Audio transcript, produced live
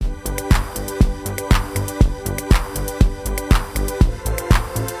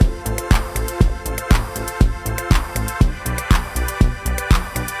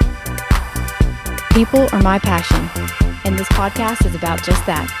People are my passion, and this podcast is about just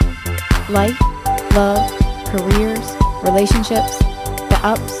that. Life, love, careers, relationships, the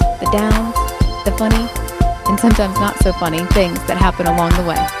ups, the downs, the funny, and sometimes not so funny things that happen along the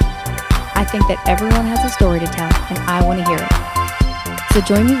way. I think that everyone has a story to tell, and I want to hear it. So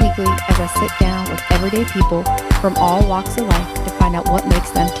join me weekly as I sit down with everyday people from all walks of life to find out what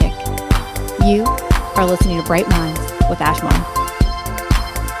makes them tick. You are listening to Bright Minds with Ashmon.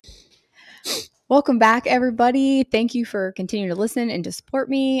 Welcome back, everybody. Thank you for continuing to listen and to support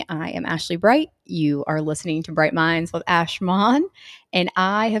me. I am Ashley Bright. You are listening to Bright Minds with Ashmon, and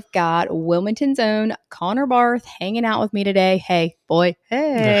I have got Wilmington's own Connor Barth hanging out with me today. Hey, boy.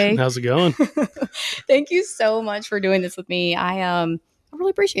 Hey. How's it going? Thank you so much for doing this with me. I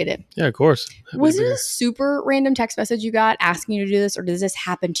really appreciate it. Yeah, of course. Was it a super random text message you got asking you to do this, or does this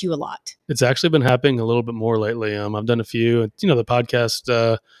happen to you a lot? It's actually been happening a little bit more lately. I've done a few. The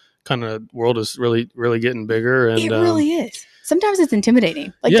podcast kind of world is really getting bigger, and it really is. Sometimes it's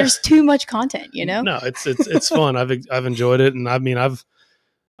intimidating. There's too much content, No, it's fun. I've enjoyed it, and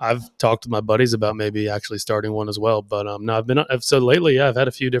I've talked to my buddies about maybe actually starting one as well. But no, so lately, I've had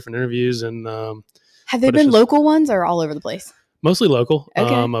a few different interviews, and have they been local ones or all over the place? Mostly local.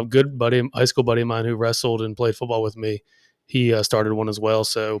 Okay. A good buddy, high school buddy of mine who wrestled and played football with me, he started one as well.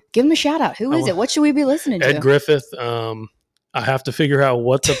 So give him a shout out. Who is it? What should we be listening to? Ed Griffith. I have to figure out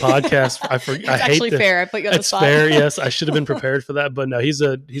what the podcast. I hate actually fair. I put you on the spot. It's fair. Yes, I should have been prepared for that, but no, he's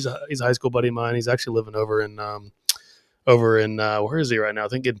a high school buddy of mine. He's actually living over in where is he right now? I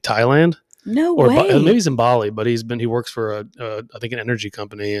think in Thailand. No way. Maybe he's in Bali, but he works for I think an energy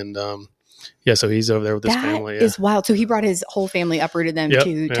company, and so he's over there with his family. That is wild. So he brought his whole family, uprooted them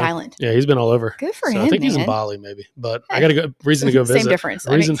to Thailand. Yeah, he's been all over. Good for him. I think he's in Bali, maybe, but I got to go. Reason to go visit. Same difference.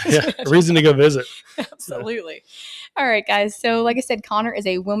 Reason to go visit. Absolutely. All right, guys. So, like I said, Connor is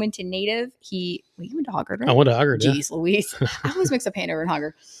a Wilmington native. You went to Hoggard, right? I went to Hoggard. Jeez, Louise. I always mix up Hanover and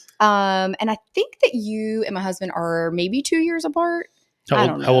Hoggard. And I think that you and my husband are maybe 2 years apart.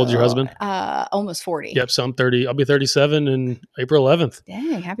 How old is your husband? Almost 40. Yep. So I'm 30. I'll be 37 in April 11th.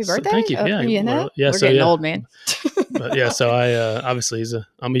 Dang, happy birthday. So thank you. We're getting old, man. But so I obviously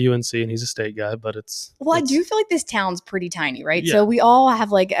I'm a UNC and he's a state guy, but I do feel like this town's pretty tiny, right? Yeah. So we all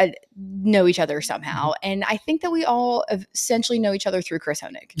have know each other somehow. And I think that we all essentially know each other through Chris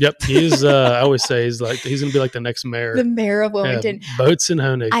Honig. Yep. He's, I always say he's going to be like the next mayor. The mayor of Wilmington. Yeah, Boats and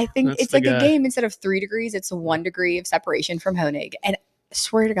Honig. I think it's like a game. Instead of 3 degrees, it's 1 degree of separation from Honig. And I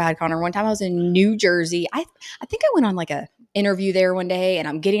swear to God, Connor, one time I was in New Jersey. I think I went on a interview there one day, and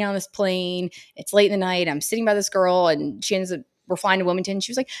I'm getting on this plane. It's late in the night. I'm sitting by this girl, and we're flying to Wilmington.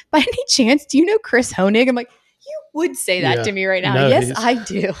 She was like, by any chance, do you know Chris Honig? I'm like, you would say that to me right now. No, yes, I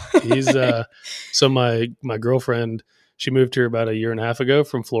do. He's so my girlfriend, she moved here about a year and a half ago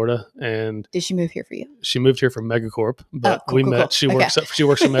from Florida. And did she move here for you? She moved here from Megacorp, but we met. Cool. She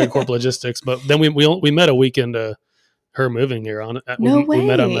works for Megacorp Logistics, but then we met a weekend her moving here on it. We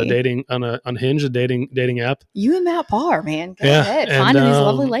met on on Hinge, a dating app. You and Matt Parr, man. Go ahead. Finding these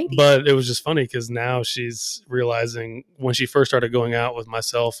lovely ladies. But it was just funny because now she's realizing when she first started going out with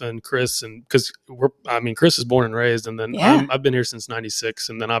myself and Chris, and because Chris is born and raised, and then I've been here since '96,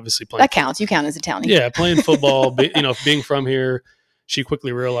 and then obviously playing. That counts. You count as a townie. Yeah, playing football. Being from here, she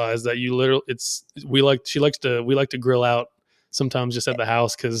quickly realized that we like to grill out sometimes just at the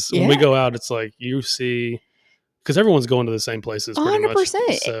house because when we go out, it's like you see. Because everyone's going to the same places pretty 100%.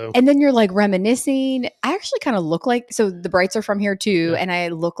 Much. So. And then you're reminiscing. I actually kind of look so the Brights are from here too. Yeah. And I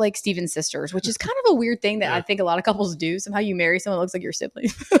look like Steven's sisters, which is kind of a weird thing that I think a lot of couples do. Somehow you marry someone that looks like your sibling.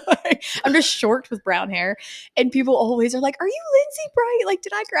 I'm just short with brown hair. And people always are like, are you Lindsay Bright?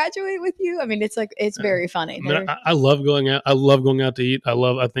 Did I graduate with you? I mean, it's very funny. I love going out. I love going out to eat.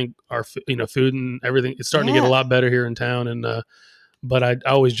 I think our food and everything, it's starting to get a lot better here in town. And, but I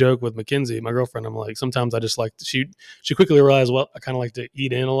always joke with Mackenzie, my girlfriend. I'm like, sometimes I just like she quickly realized, I kind of like to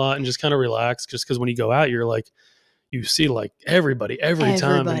eat in a lot and just kind of relax. Just because when you go out, you're you see everybody every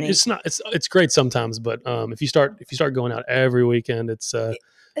time. And it's great sometimes, but if you start going out every weekend, it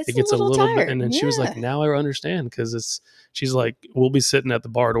gets a little bit. And then she was like, now I understand because she's like, we'll be sitting at the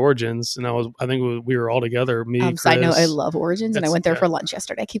bar at Origins, and I think we were all together. Me, Chris. Side note, I love Origins, and I went there for lunch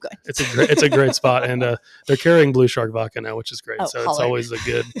yesterday. Keep going. It's a great spot, and they're carrying Blue Shark vodka now, which is great. So it's always a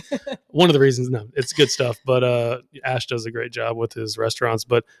good one of the reasons. No, it's good stuff. But Ash does a great job with his restaurants.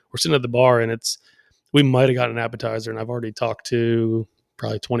 But we're sitting at the bar, and we might have got an appetizer, and I've already talked to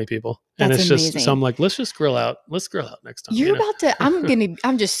probably 20 people. And That's it's amazing. Just, so I'm like, let's grill out next time. You're about to,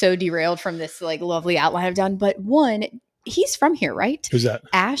 I'm just so derailed from this lovely outline I've done. But one, he's from here, right? Who's that?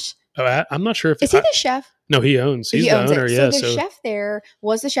 Ash. Oh, I'm not sure if is he the chef? No, he owns. He's He the owns owner. it. Yeah. So the chef there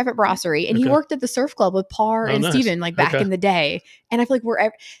was the chef at Brasserie, and he Okay. worked at the surf club with Parr Oh, and nice. Steven, like back Okay. in the day. And I feel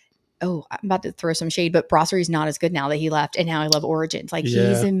like I'm about to throw some shade, but Brasserie's not as good now that he left, and now I love Origins. Like he's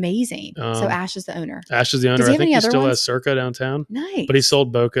Yeah. amazing. So Ash is the owner. Ash is the owner. Does he I have think any he other still ones? has Circa downtown. Nice. But he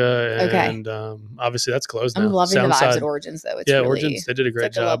sold Boca, Okay. and obviously that's closed now. I'm loving the vibes Soundside- at Origins, though. It's yeah, really, Origins. They did a great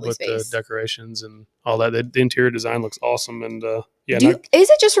like a job lovely with the space. decorations and all that. The interior design looks awesome, and yeah. Is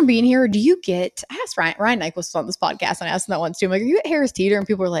it just from being here, or do you get? I asked Ryan Nyquist was on this podcast, and I asked him that once too. I'm like, are you at Harris Teeter? And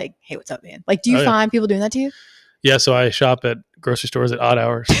people are like, hey, what's up, man? Like, do you find people doing that to you? Yeah, so I shop at grocery stores at odd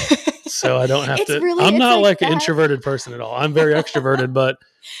hours, so I don't have to. Really, I'm not like an that. introverted person at all. I'm very extroverted, but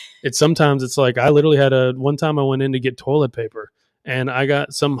sometimes it's like I literally had one time I went in to get toilet paper, and I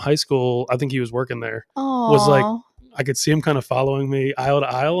got some high school. I think he was working there. Aww. Was like I could see him kind of following me aisle to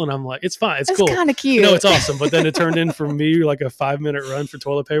aisle, and I'm like, it's fine, it's cool, kind of cute. No, it's awesome. But then it turned in for me like a 5-minute run for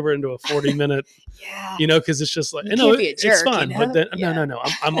toilet paper into a 40-minute. Yeah, because it's just like it's fine. But then no,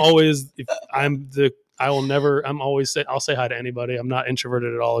 I'm always I'll say hi to anybody. I'm not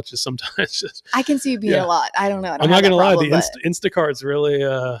introverted at all. It's just sometimes I can see you being a lot. I don't know. I'm not gonna lie. The Instacart's really.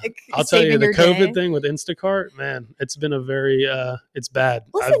 I'll tell you, the COVID thing with Instacart, man, it's been a very. It's bad.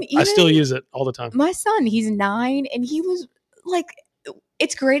 Listen, I still use it all the time. My son, he's 9, and he was like.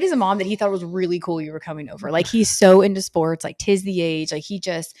 It's great as a mom that he thought it was really cool you were coming over. Like he's so into sports, like 'tis the age. Like he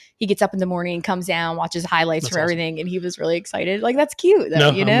gets up in the morning, comes down, watches highlights from everything, and he was really excited. Like that's cute, though.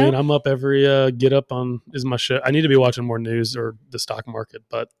 I mean, I'm up every get up on is my show. I need to be watching more news or the stock market,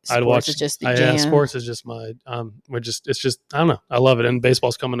 but I'd watch. Is just the jam. Sports is just my it's just I don't know. I love it, and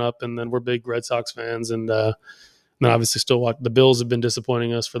baseball's coming up, and then we're big Red Sox fans, and then obviously still watch. The Bills have been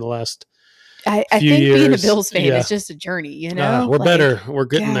disappointing us for the last. I think years. Being a Bills fan is just a journey, we're better. We're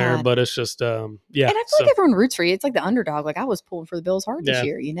getting there, but it's just, And I feel like everyone roots for you. It's like the underdog. Like I was pulling for the Bills hard this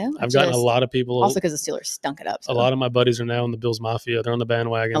year, I've gotten a lot of people. Also because the Steelers stunk it up. So. A lot of my buddies are now in the Bills Mafia. They're on the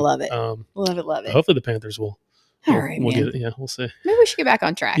bandwagon. I love it. Love it. Hopefully the Panthers will. All right, man. We'll see. Maybe we should get back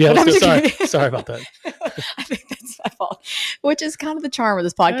on track. Yeah, sorry about that. I think that's my fault, which is kind of the charm of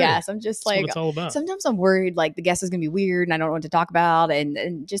this podcast. I'm just like, it's all about. Sometimes I'm worried like the guest is going to be weird and I don't know what to talk about,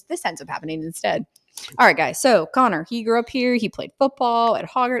 and just this ends up happening instead. All right, guys. So Connor, he grew up here. He played football at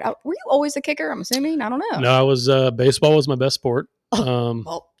Hoggard. Were you always a kicker? I'm assuming. I don't know. No, I was. Baseball was my best sport.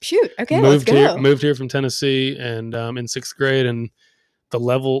 Well, shoot. Okay, moved here from Tennessee, and in 6th grade, and the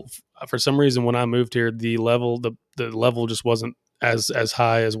level. For some reason, when I moved here, the level just wasn't as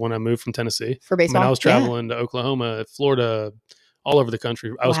high as when I moved from Tennessee. For baseball? I was traveling to Oklahoma, Florida, all over the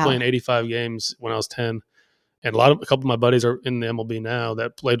country. I was playing 85 games when I was 10. And a couple of my buddies are in the MLB now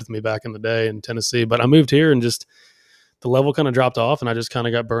that played with me back in the day in Tennessee. But I moved here and just the level kind of dropped off, and I just kind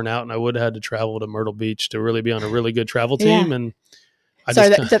of got burnt out, and I would have had to travel to Myrtle Beach to really be on a really good travel team. And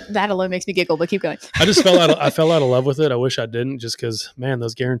that alone makes me giggle, but keep going. I just fell out of love with it. I wish I didn't, just because, man,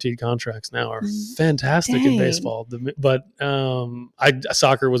 those guaranteed contracts now are fantastic in baseball. But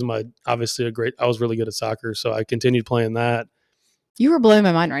soccer was obviously I was really good at soccer, so I continued playing that. You were blowing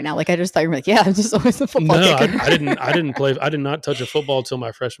my mind right now. Like I just thought you were like, yeah, I'm just always a football kicker. I didn't play. I did not touch a football till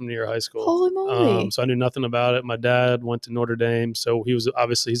my freshman year of high school. Holy moly! So I knew nothing about it. My dad went to Notre Dame, so he's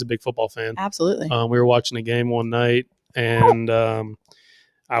a big football fan. Absolutely. We were watching a game one night, and he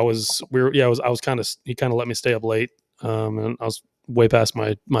kind of let me stay up late, and I was way past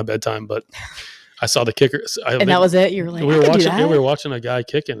my bedtime, but I saw the kicker. That was it? You were like, we were watching a guy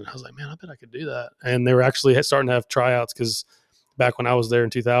kicking, and I was like, man, I bet I could do that. And they were actually starting to have tryouts, because back when I was there in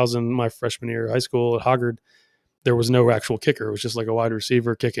 2000, my freshman year of high school at Hoggard, there was no actual kicker. It was just like a wide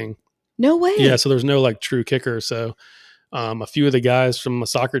receiver kicking. No way. Yeah, so there's no like true kicker. So a few of the guys from a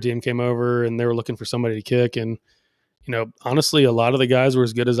soccer team came over, and they were looking for somebody to kick. And, honestly, a lot of the guys were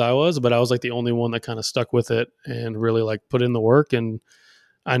as good as I was, but I was like the only one that kind of stuck with it and really like put in the work. And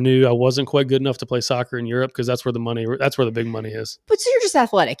I knew I wasn't quite good enough to play soccer in Europe, because that's where the big money is. But so you're just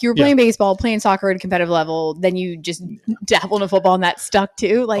athletic. You were playing baseball, playing soccer at a competitive level. Then you just dabbled in football, and that stuck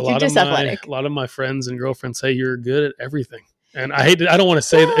too. Like you're just athletic. A lot of my friends and girlfriends say you're good at everything. And I don't want to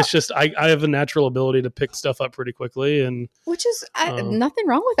say that. It's just I have a natural ability to pick stuff up pretty quickly, and which is nothing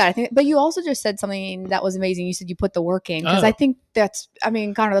wrong with that. I think, but you also just said something that was amazing. You said you put the work in, because I think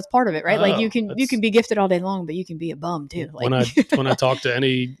Connor, that's part of it, right? Like you can be gifted all day long, but you can be a bum too. Like, when I talk to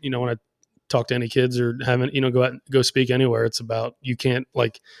any kids or haven't go speak anywhere, it's about you can't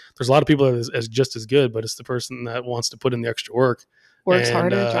there's a lot of people as just as good, but it's the person that wants to put in the extra work, works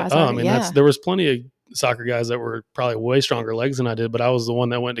harder, tries harder. There was plenty of soccer guys that were probably way stronger legs than I did, but I was the one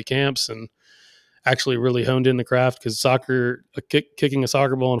that went to camps and actually really honed in the craft, because kicking a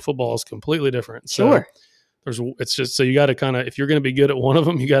soccer ball and football is completely different. Sure. it's just, so you got to kind of, if you're going to be good at one of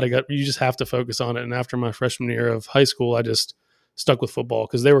them, you just have to focus on it. And after my freshman year of high school, I just stuck with football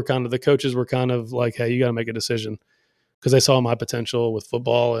because the coaches were kind of like, hey, you got to make a decision, because they saw my potential with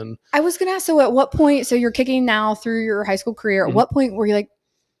football. And I was going to ask, so at what point, so you're kicking now through your high school career, at what point were you like,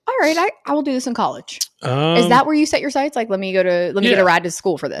 all right, I will do this in college? Is that where you set your sights? Like, let me get a ride to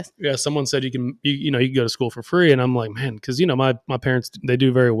school for this. Yeah. Someone said you can go to school for free. And I'm like, man, cause my parents, they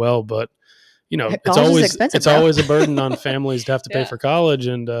do very well, but it's always a burden on families to have to pay for college.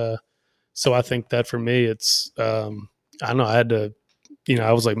 And, so I think that for me, it's, I don't know, I had to,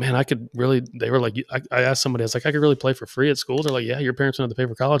 I was like, man, they were like, I asked somebody, I was like, I could really play for free at school. They're like, yeah, your parents don't have to pay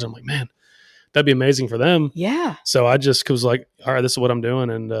for college. I'm like, man, that'd be amazing for them. Yeah. So I just was like, all right, this is what I'm doing.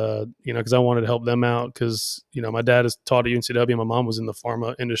 And, because I wanted to help them out because, my dad is taught at UNCW. My mom was in the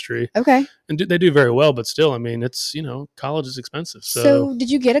pharma industry. Okay. And they do very well, but still, I mean, it's, college is expensive. So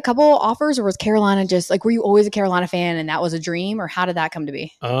did you get a couple offers, or was Carolina just like, were you always a Carolina fan and that was a dream, or how did that come to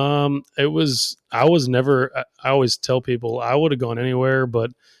be? I always tell people I would have gone anywhere,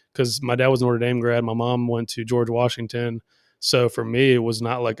 but because my dad was Notre Dame grad, my mom went to George Washington. So for me, it was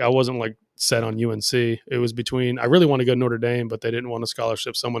not like, I wasn't like set on UNC. It was between, I really want to go to Notre Dame, but they didn't want to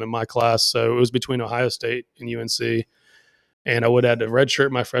scholarship someone in my class. So it was between Ohio State and UNC. And I would have had to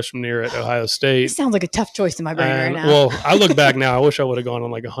redshirt my freshman year at Ohio State. It sounds like a tough choice in my brain right now. Well, I look back now, I wish I would have gone on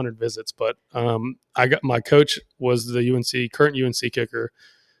like 100 visits, but my coach was the current UNC kicker.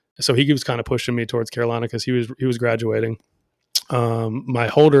 So he was kind of pushing me towards Carolina because he was graduating. My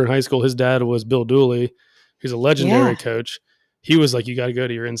holder in high school, his dad was Bill Dooley. He's a legendary coach. He was like, you got to go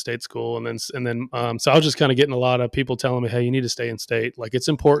to your in-state school. And then, so I was just kind of getting a lot of people telling me, hey, you need to stay in state. Like, it's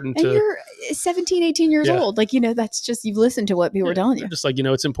important and you're 17, 18 years old. Like, that's just, you've listened to what people were telling you. Just like,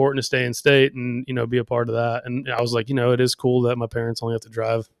 it's important to stay in state and, be a part of that. And I was like, it is cool that my parents only have to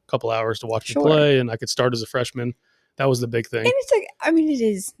drive a couple hours to watch me play, and I could start as a freshman. That was the big thing. And it's like, it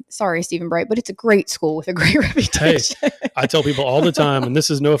is, sorry, Stephen Bright, but it's a great school with a great reputation. Hey, I tell people all the time, and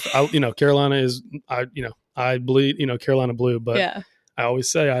this is Carolina is, I bleed, Carolina blue, but I always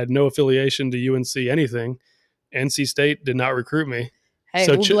say I had no affiliation to UNC anything. NC State did not recruit me. Hey,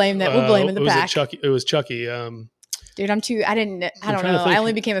 so we'll blame that. We'll blame the pack. It was Chucky. Dude, I don't know. I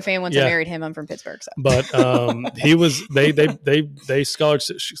only became a fan once I married him. I'm from Pittsburgh. So. But they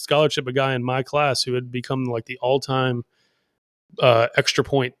scholarship a guy in my class who had become like the all-time extra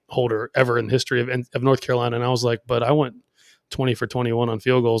point holder ever in the history of North Carolina. And I was like, but I went 20 for 21 on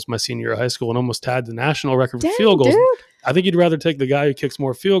field goals my senior year of high school and almost tied the national record for field goals. Dude. I think you'd rather take the guy who kicks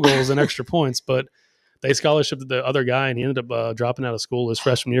more field goals than extra points, but they scholarshiped the other guy, and he ended up dropping out of school his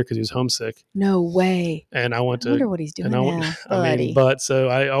freshman year because he was homesick. No way. And I went to. I wonder what he's doing now, buddy. So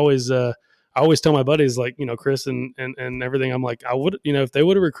I always tell my buddies, like, Chris and everything. I'm like, I would, if they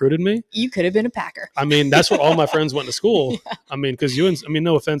would have recruited me, you could have been a Packer. I mean, that's what all my friends went to school. Yeah. I mean, because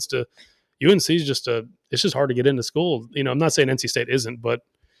no offense to UNC, is it's just hard to get into school. I'm not saying NC State isn't, but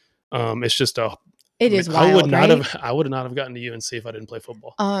it's just it is wild, I would not have gotten to UNC if I didn't play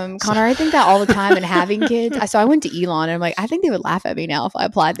football. Connor, I think that all the time, and having kids. So I went to Elon, and I'm like, I think they would laugh at me now if I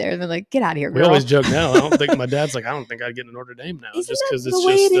applied there. And they're like, get out of here, girl. We always joke now. I don't think my dad's like, I don't think I'd get into Notre Dame now. Isn't just because it's the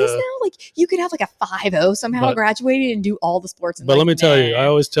way it is now? Like, you could have like a 5.0 somehow graduated and do all the sports. But let me tell you, I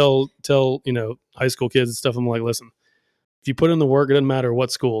always tell high school kids and stuff. I'm like, listen, if you put in the work, it doesn't matter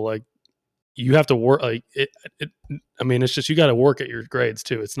what school. Like, you have to work. Like it's just, you got to work at your grades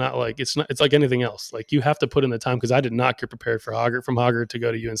too. It's not like it's like anything else. Like, you have to put in the time, because I did not get prepared from Hoggard to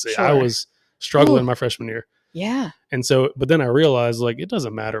go to UNC. Sure. I was struggling my freshman year. Yeah. And so, but then I realized, like, it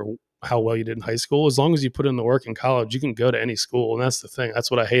doesn't matter how well you did in high school. As long as you put in the work in college, you can go to any school. And that's the thing.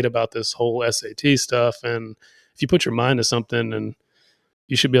 That's what I hate about this whole SAT stuff. And if you put your mind to something, and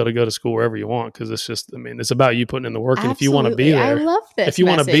you should be able to go to school wherever you want, because it's just, it's about you putting in the work. Absolutely. And if you want to be there, I love this. If you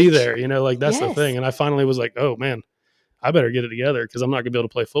want to be there, like, that's yes. the thing. And I finally was like, oh man, I better get it together, because I'm not gonna be able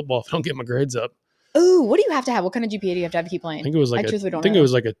to play football if I don't get my grades up. Ooh, what do you have to have? What kind of GPA do you have to keep playing? I think it was like it was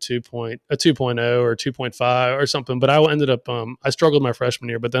like a 2.0 or 2.5 or something. But I ended up I struggled my freshman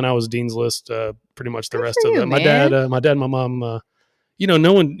year, but then I was Dean's List pretty much the rest of it. My dad, my mom,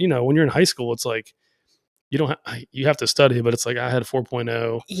 no one, when you're in high school, it's like, you have to study, but it's like I had a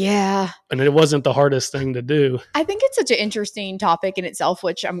 4.0. Yeah. And it wasn't the hardest thing to do. I think it's such an interesting topic in itself,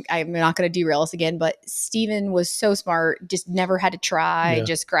 which I'm not going to derail us again, but Steven was so smart, just never had to try,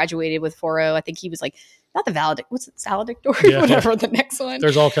 just graduated with 4.0. I think he was like not the valedictorian, what's it, salutatorian, Yeah, whatever the next one.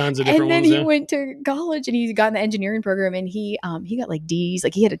 There's all kinds of different and then ones. he went to college and he got in the engineering program and he got like D's.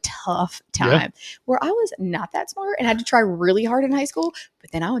 Like he had a tough time where I was not that smart and had to try really hard in high school.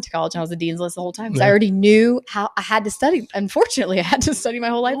 But then I went to college and I was the dean's list the whole time because I already knew how I had to study. Unfortunately, I had to study my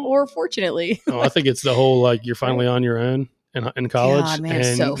whole life, or fortunately. I think it's the whole like you're finally on your own in college, God, man,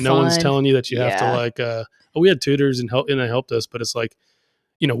 and so no one's fun. telling you that you have to like. We had tutors and they helped us, but it's like,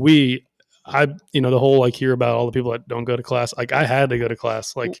 you know, the whole like hear about all the people that don't go to class. Like I had to go to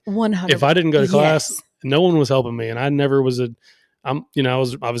class. Like 100%. If I didn't go to class, no one was helping me, and I never was I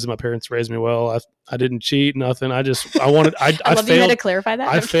was obviously my parents raised me well. I didn't cheat, nothing. I wanted. I love failed. You had to clarify that.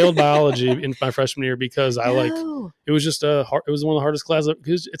 I failed biology in my freshman year because it was just it was one of the hardest classes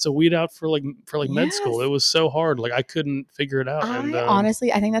because it's a weed out for med school. It was so hard. Like I couldn't figure it out.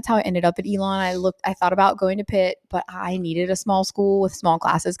 Honestly, I think that's how I ended up at Elon. I thought about going to Pitt, but I needed a small school with small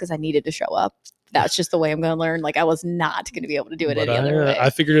classes because I needed to show up. That's just the way I'm going to learn. Like I was not going to be able to do it any other way. I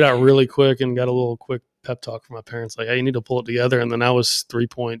figured it out really quick and got a little quick pep talk from my parents. Like, hey, you need to pull it together. And then I was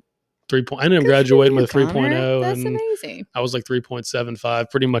 3.3. I ended up graduating with a 3.0. That's amazing. I was like 3.75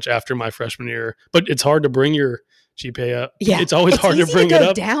 pretty much after my freshman year. But it's hard to bring your GPA up. Yeah, it's always hard to bring it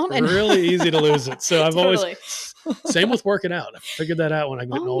up. Down and really easy to lose it. So I've always same with working out. I figured that out when I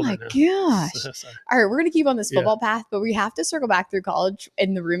get older. Oh my gosh! All right, we're gonna keep on this football path, but we have to circle back through college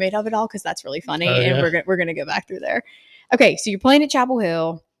and the roommate of it all because that's really funny, and we're gonna go back through there. Okay, so you're playing at Chapel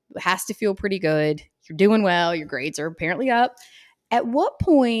Hill. It has to feel pretty good. You're doing well. Your grades are apparently up. At what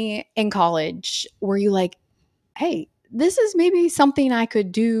point in college were you like, hey, this is maybe something I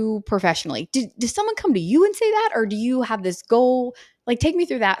could do professionally? Did someone come to you and say that? Or do you have this goal? Like, take me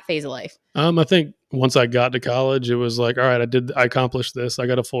through that phase of life. I think once I got to college, it was like, all right, I accomplished this. I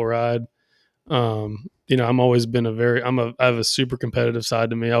got a full ride. I'm always been I have a super competitive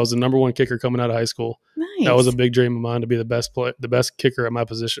side to me. I was the number one kicker coming out of high school. Nice. That was a big dream of mine to be the best kicker at my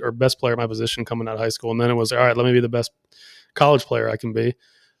position or best player at my position coming out of high school. And then it was, all right, let me be the best college player I can be.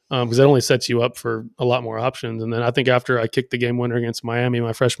 Because that only sets you up for a lot more options. And then I think after I kicked the game winner against Miami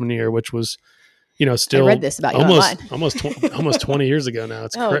my freshman year, which was, still I read this about you almost 20 years ago now.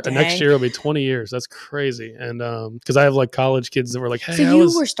 It's next year will be 20 years. That's crazy. And because I have like college kids that were like, hey, so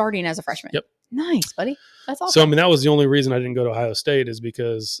you were starting as a freshman. Yep. Nice, buddy. That's awesome. So that was the only reason I didn't go to Ohio State is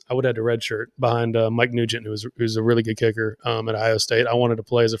because I would have had to redshirt behind Mike Nugent, who's a really good kicker at Ohio State. I wanted to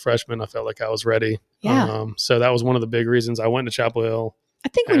play as a freshman. I felt like I was ready. Yeah. So that was one of the big reasons I went to Chapel Hill. I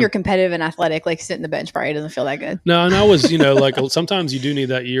think when you're competitive and athletic, like sitting the bench probably doesn't feel that good. No, and I was, like sometimes you do need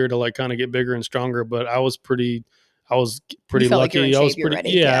that year to like kind of get bigger and stronger. But I was pretty lucky. Like I was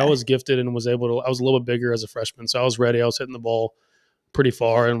pretty, I was gifted and was able to. I was a little bit bigger as a freshman, so I was ready. I was hitting the ball pretty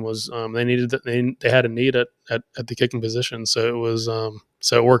far and was. They had a need at the kicking position, so it was.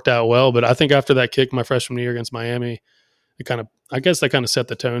 So it worked out well. But I think after that kick my freshman year against Miami, I guess that kind of set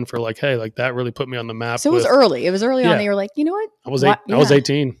the tone for like, hey, like that really put me on the map. So it was early. It was early on that you were like, you know what? I was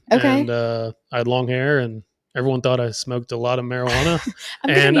 18. Okay. And I had long hair and everyone thought I smoked a lot of marijuana.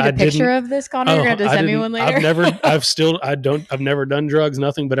 I'm going to need a picture of this, Connor. You're going to have to send me one later. I've never done drugs,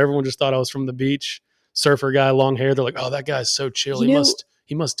 nothing, but everyone just thought I was from the beach, surfer guy, long hair. They're like, oh, that guy's so chill.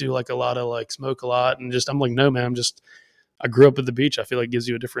 He must do like a lot of like smoke a lot. And I'm like, no, man, I grew up at the beach. I feel like it gives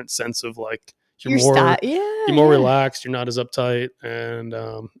you a different sense of like, you're more relaxed. You're not as uptight, and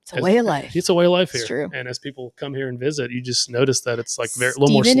it's a way of life. It's a way of life here. It's true. And as people come here and visit, you just notice that it's like a little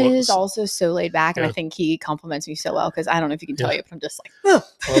more slow. Steven is also so laid back, and I think he compliments me so well because I don't know if you can tell you, but I'm just like, ugh.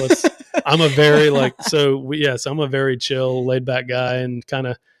 Well, I'm a very I'm a very chill, laid back guy, and kind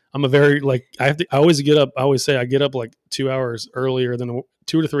of I'm a very like I always get up. I always say I get up like 2 to 3 hours earlier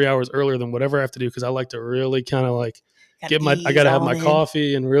than whatever I have to do because I like to really kind of like. I got to have my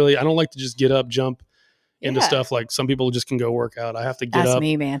coffee and really, I don't like to just get up, jump into stuff like some people just can go work out. I have to get up,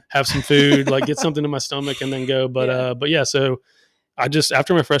 have some food, like get something in my stomach and then go. But so I just,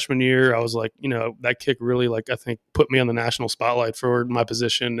 after my freshman year, I was like, that kick really like, I think put me on the national spotlight for my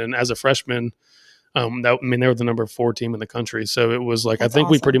position. And as a freshman, they were the number 4 team in the country. So it was like, That's I think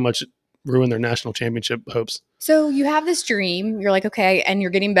awesome. We pretty much ruined their national championship hopes. So you have this dream, you're like, okay, and you're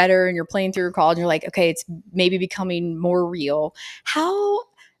getting better and you're playing through college. You're like, okay, it's maybe becoming more real. How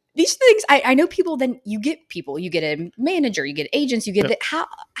these things, I know people, then you get a manager, you get agents, you get it. How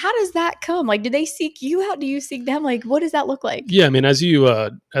does that come? Like, do they seek you out? Do you seek them? Like, what does that look like? Yeah. I mean, as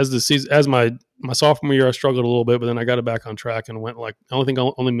my sophomore year, I struggled a little bit, but then I got it back on track and went like, I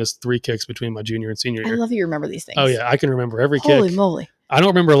only missed 3 kicks between my junior and senior year. I love that you remember these things. Oh yeah. I can remember every kick. Holy moly. I don't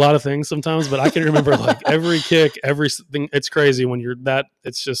remember a lot of things sometimes, but I can remember like every kick, everything. It's crazy when you're that.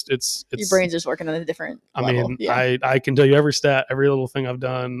 It's just your brain's just working on a different level. I mean, I can tell you every stat, every little thing I've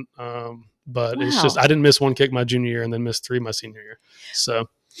done. But it's just I didn't miss one kick my junior year and then missed 3 my senior year. So,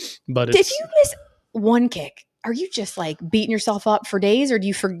 but if you miss one kick, are you just like beating yourself up for days, or do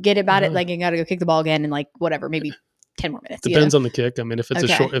you forget about it? Like you got to go kick the ball again and like whatever, maybe 10 more minutes. Depends on the kick. I mean, if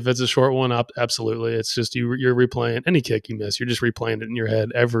it's a short one, absolutely. It's just you're replaying any kick you miss. You're just replaying it in your head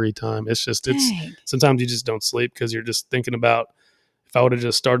every time. It's just sometimes you just don't sleep because you're just thinking about if I would have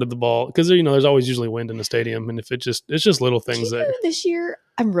just started the ball, because there's always usually wind in the stadium, and if it's just little things this year.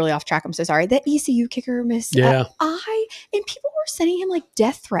 I'm really off track. I'm so sorry. That ECU kicker missed. Yeah, and people were sending him like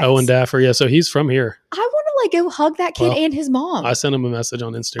death threats. Owen Daffer, yeah. So he's from here. I want to like go hug that kid and his mom. I sent him a message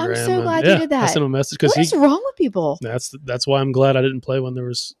on Instagram. I'm so glad you did that. I sent him a message because what is wrong with people? That's why I'm glad I didn't play when there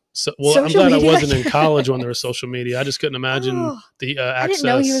was. I'm glad I wasn't in college when there was social media. I just couldn't imagine the access. I didn't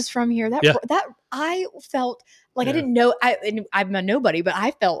know he was from here. That I felt like I didn't know. I'm a nobody, but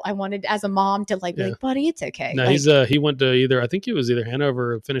I felt I wanted as a mom to like, be like, buddy, it's okay. No, he went to I think it was either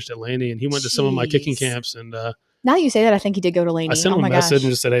Hanover or finished at Laney, and he went to some of my kicking camps. And now you say that, I think he did go to Laney. I sent him a message and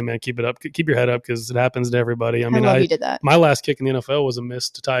just said, hey man, keep it up, keep your head up, because it happens to everybody. I mean, you did that. My last kick in the NFL was a miss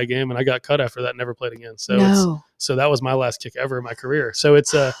to tie a game, and I got cut after that, and never played again. So so that was my last kick ever in my career. So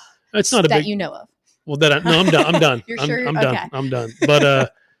it's not a that big you know of. Well, I'm done. I'm done. You're sure? I'm done. I'm done.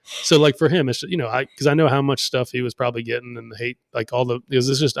 But so like for him, it's because I know how much stuff he was probably getting, and the hate, like because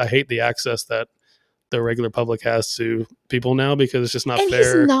it's just I hate the access that the regular public has to people now, because it's just not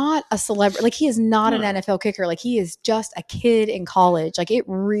fair. He's not a celebrity. Like he is not an NFL kicker. Like he is just a kid in college. Like it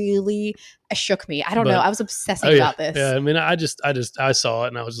really shook me. I don't know. I was obsessing about this. Yeah. I mean, I saw it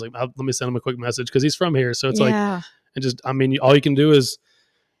and I was just like, let me send him a quick message because he's from here. So it's all you can do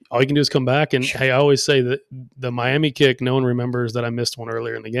is come back. And hey, I always say that the Miami kick, no one remembers that I missed one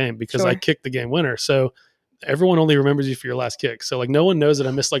earlier in the game because I kicked the game winner. So everyone only remembers you for your last kick. So like no one knows that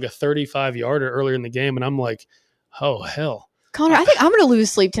I missed like a 35-yarder earlier in the game. And I'm like, oh hell. Connor, I think I'm going to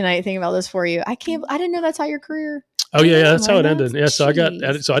lose sleep tonight thinking about this for you. I didn't know that's how your career. Oh yeah, that's how it ended. Yeah. So I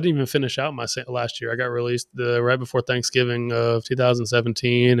didn't even finish out my last year. I got released right before Thanksgiving of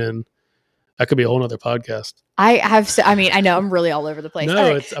 2017. And that could be a whole nother podcast. I know I'm really all over the place.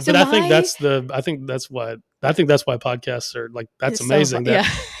 No, but I think that's why podcasts are like, that's amazing. A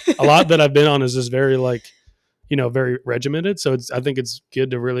lot that I've been on is just very very regimented. So I think it's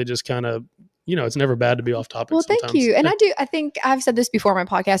good to really just kind of, it's never bad to be off topic. Well, sometimes. Thank you. And I think I've said this before on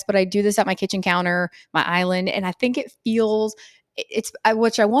my podcast, but I do this at my kitchen counter, my island. And I think it feels,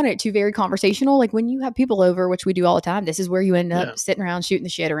 which I want it to, very conversational. Like when you have people over, which we do all the time, this is where you end up sitting around shooting the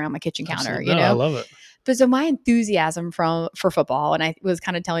shit around my kitchen counter. I love it. But so my enthusiasm for football, and I was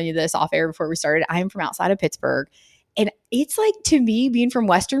kind of telling you this off air before we started, I am from outside of Pittsburgh. And it's like, to me, being from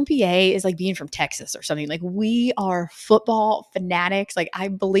Western PA is like being from Texas or something. Like we are football fanatics. Like I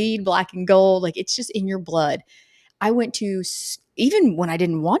bleed black and gold. Like it's just in your blood. I went to, even when I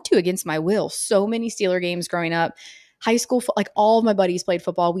didn't want to, against my will, so many Steeler games growing up. High school, like all of my buddies played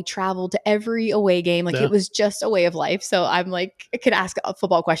football. We traveled to every away game. Like it was just a way of life. So I'm like, I could ask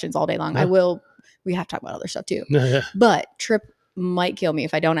football questions all day long. I will. We have to talk about other stuff too. But Tripp might kill me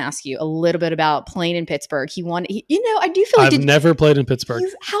if I don't ask you a little bit about playing in Pittsburgh. I do feel like I've never played in Pittsburgh.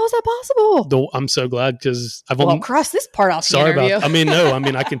 How is that possible? I'm so glad, because cross this part off. Sorry about.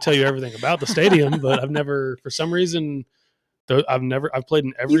 I can tell you everything about the stadium, but I've never, for some reason, I've played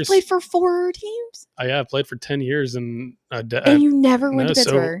in every. You played for 4 teams? I've played for 10 years, and you never went to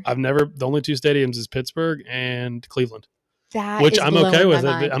Pittsburgh. So I've never. The only 2 stadiums is Pittsburgh and Cleveland. Which I'm okay with.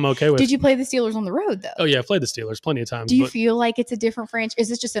 I'm okay with. Did you play the Steelers on the road though? Oh yeah, I played the Steelers plenty of times. Do you feel like it's a different franchise? Is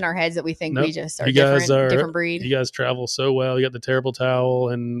this just in our heads that we think we just are different breed? You guys travel so well. You got the terrible towel,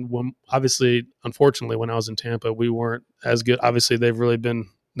 and unfortunately, when I was in Tampa, we weren't as good. Obviously, they've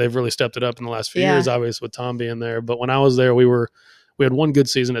really stepped it up in the last few years. Obviously, with Tom being there, but when I was there, we had one good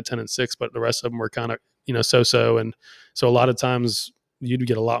season at 10-6, but the rest of them were kind of so-so, and so a lot of times you'd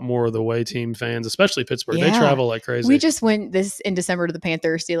get a lot more of the away team fans, especially Pittsburgh. They travel like crazy. We just went in December to the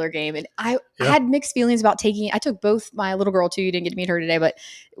Panther-Steeler game, and I had mixed feelings about I took both my little girl too. You didn't get to meet her today, but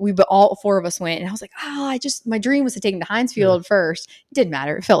all 4 of us went, and I was like, my dream was to take him to Heinz Field first. It didn't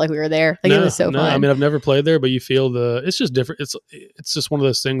matter. It felt like we were there. Like it was so fun. I mean, I've never played there, but you feel it's just different. It's just one of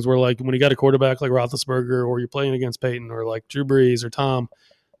those things where like when you got a quarterback like Roethlisberger, or you're playing against Peyton, or like Drew Brees or Tom,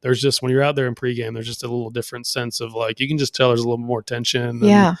 there's just, when you're out there in pregame, there's just a little different sense of like, you can just tell there's a little more tension.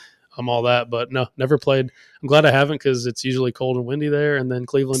 And, all that, but no, never played. I'm glad I haven't, because it's usually cold and windy there, and then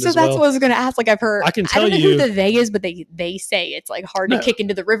Cleveland. So that's what I was going to ask. Like I've heard, I don't know who the they is, but they say it's like hard to kick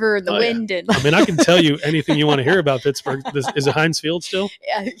into the river and the wind. And I mean, I can tell you anything you want to hear about Pittsburgh. Is it Heinz Field still?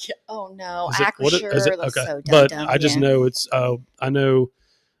 Yeah. Oh no, is it? Okay, so dumb, but I just know it's. I know.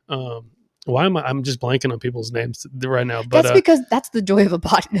 Why am I'm just blanking on people's names right now. But that's because that's the joy of a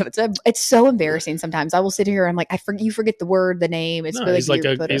pod. No, it's so embarrassing sometimes. I will sit here and I'm like, you forget the word, the name. It's no, really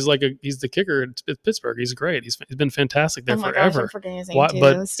he's the kicker at Pittsburgh. He's great. He's been fantastic there forever. Gosh, I'm forgetting his name too.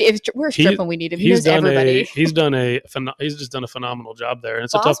 But we're stripping when we need him. He knows everybody. He's just done a phenomenal job there. And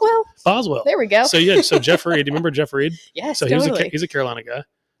it's Boswell. There we go. So Jeff Reed. Do you remember Jeff Reed? Yes, so totally. He's a Carolina guy.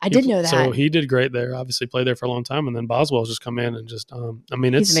 I did know that. So he did great there. Obviously played there for a long time, and then Boswell's just come in and just.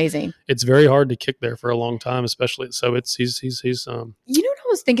 He's amazing. It's very hard to kick there for a long time, especially. So he's. You know what I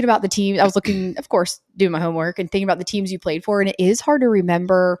was thinking about the team? I was looking, of course, doing my homework and thinking about the teams you played for, and it is hard to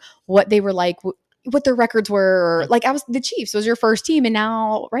remember what they were like, what their records were. Like the Chiefs was your first team, and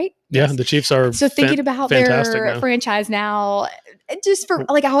now, right? Yeah, the Chiefs are so thinking about their franchise now. Just for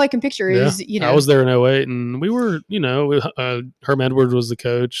like how I can picture is, I was there in 2008 and we were, Herm Edwards was the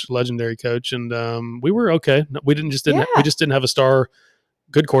coach, legendary coach. And we were okay. We just didn't have a star,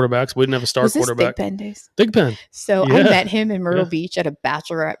 good quarterbacks. We didn't have a star quarterback. Big Pen days. Big Pen. So I met him in Myrtle Beach at a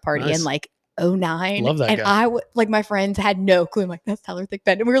bachelorette party in like 2009. Love that guy. And my friends had no clue. I'm like, that's Tyler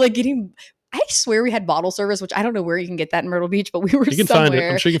Thigpen. And we were like I swear we had bottle service, which I don't know where you can get that in Myrtle Beach, but we were somewhere. Find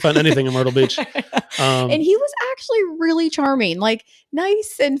it. I'm sure you can find anything in Myrtle Beach. And he was actually really charming, like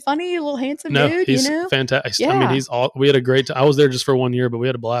nice and funny, a little handsome dude. He's fantastic. Yeah. I mean, we had a great time. I was there just for 1 year, but we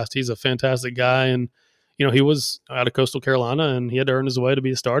had a blast. He's a fantastic guy. And, he was out of Coastal Carolina and he had to earn his way to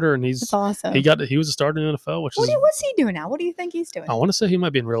be a starter. And that's awesome. He was a starter in the NFL, what's he doing now? What do you think he's doing? I want to say he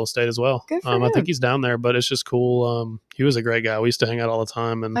might be in real estate as well. Good for him. I think he's down there, but it's just cool. He was a great guy. We used to hang out all the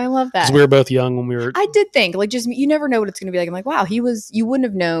time. And I love that. We were both young when we were. I did think you never know what it's going to be like. I'm like, wow, you wouldn't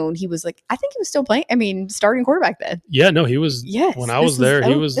have known he was like, I think he was still playing. I mean, starting quarterback then. Yeah, no, he was. Yes. When I was there,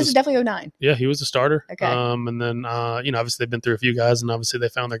 he was. This is definitely 2009. Yeah, he was a starter. Okay. And then, obviously they've been through a few guys and obviously they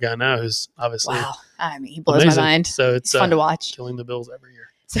found their guy now who's obviously. Wow. I mean, he blows my mind. So it's fun to watch. Killing the Bills every year.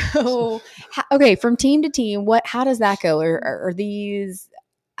 So, okay, from team to team, how does that go? Or are these,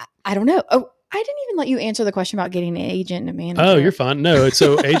 I don't know. Oh, I didn't even let you answer the question about getting an agent and a manager. Oh, you're fine. No,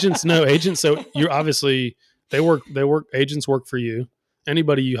 so agents. So you're obviously, agents work for you.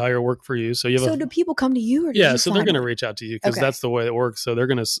 Anybody you hire work for you. So do people come to you? Or so they're going to reach out to you because that's the way it works. So they're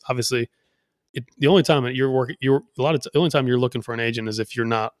going to obviously, the only time that the only time you're looking for an agent is if you're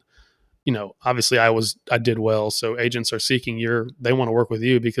not, obviously I did well. So agents are seeking they want to work with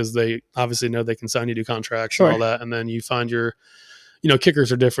you because they obviously know they can sign you to contracts and all that. And then you find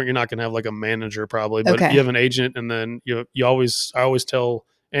kickers are different. You're not going to have like a manager probably, but you have an agent. And then I always tell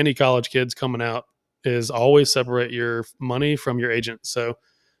any college kids coming out is always separate your money from your agent. So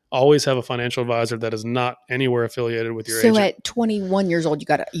always have a financial advisor that is not anywhere affiliated with your agent. So at 21 years old,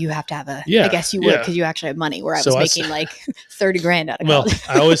 you have to have I guess you would because you actually have money where I was making like 30 grand out of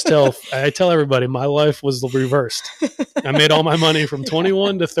college. Well, I tell everybody my life was reversed. I made all my money from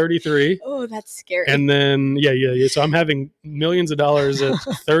 21 to 33. Oh, that's scary. And then, so I'm having millions of dollars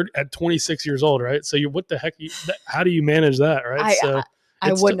at 26 years old, right? So what the heck, how do you manage that, right?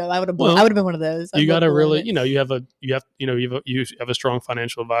 I wouldn't have. I would have been one of those. You got to really, you have a strong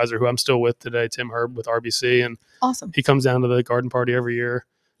financial advisor who I'm still with today, Tim Herb with RBC, and awesome. He comes down to the garden party every year.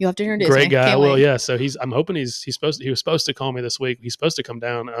 You have to introduce Great me. guy. Well, yeah. So I'm hoping he was supposed to call me this week. He's supposed to come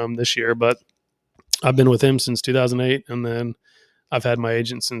down this year, but I've been with him since 2008, and then I've had my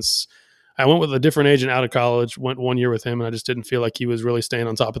agent since. I went with a different agent out of college, went 1 year with him, and I just didn't feel like he was really staying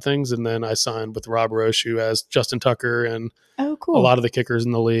on top of things. And then I signed with Rob Roche, who has Justin Tucker and a lot of the kickers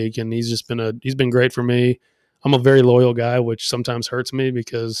in the league. And he's been great for me. I'm a very loyal guy, which sometimes hurts me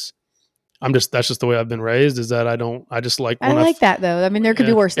because that's just the way I've been raised is that I like that though. I mean, there could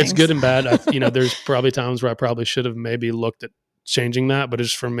be worse things. It's good and bad. There's probably times where I probably should have maybe looked at changing that, but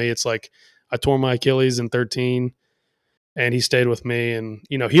it's for me, it's like I tore my Achilles in 2013. And he stayed with me, and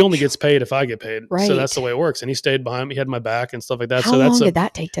he only gets paid if I get paid. Right. So that's the way it works. And he stayed behind me. He had my back and stuff like that. How long did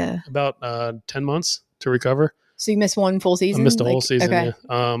that take to? About 10 months to recover. So you missed one full season? I missed a whole season. Okay.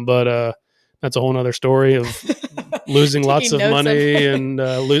 Yeah. But that's a whole other story of losing lots of money and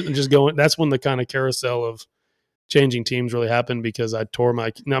just going. That's when the kind of carousel of changing teams really happened because I tore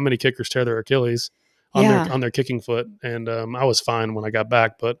not many kickers tear their Achilles on their kicking foot, and I was fine when I got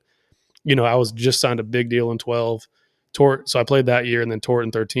back. But I was just signed a big deal in 2012. So I played that year and then tore it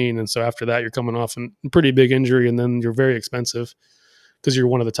in 2013. And so after that, you're coming off a pretty big injury and then you're very expensive because you're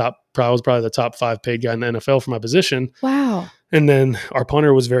one of the top, probably the top 5 paid guy in the NFL for my position. Wow. And then our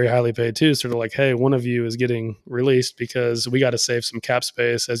punter was very highly paid too. So they're like, hey, one of you is getting released because we got to save some cap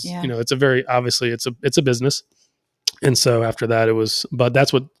space obviously it's a business. And so after that but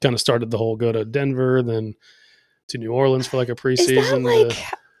that's what kind of started the whole go to Denver, then to New Orleans for like a preseason.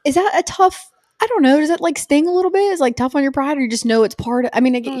 Is that a tough, I don't know. Does it like sting a little bit? Is like tough on your pride, or you just know it's part of? I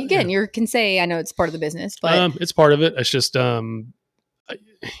mean, again, Yeah. you can say I know it's part of the business, but It's part of it. It's just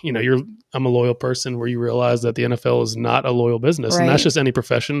I'm a loyal person where you realize that the NFL is not a loyal business, and that's right. just any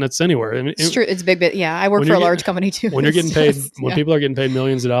profession. That's anywhere. I mean, It's true. It's a big bit. Yeah, I work when for a you're large company too. when you're It's getting paid, just- when yeah. people are getting paid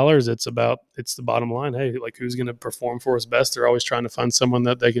millions of dollars, it's the bottom line. Hey, like who's going to perform for us best? They're always trying to find someone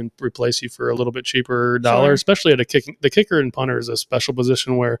that they can replace you for a little bit cheaper dollar, Sure. especially at a kicking. The kicker and punter is a special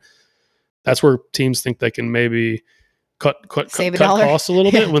position where that's where teams think they can maybe Save a cut dollar. costs a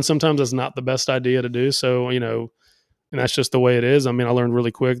little Yeah. bit when sometimes that's not the best idea to do. So, and that's just the way it is. I mean, I learned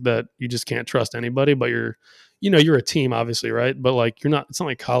really quick that you just can't trust anybody, but you're a team, obviously, right? But like, it's not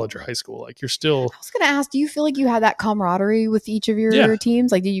like college or high school. Like, you're still, I was going to ask, do you feel like you had that camaraderie with each of your yeah.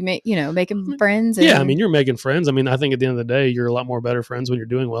 teams? Like, did you make them friends? Yeah. I mean, you're making friends. I mean, I think at the end of the day, you're a lot more better friends when you're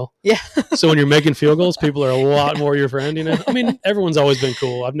doing well. yeah. So when you're making field goals, people are a lot more your friend, I mean, everyone's always been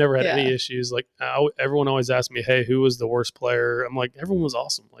cool. I've never had any issues. Like everyone always asks me, hey, who was the worst player? I'm like, everyone was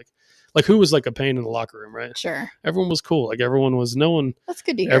awesome. Like who was like a pain in the locker room, right? Sure. Everyone was cool. Like no one. That's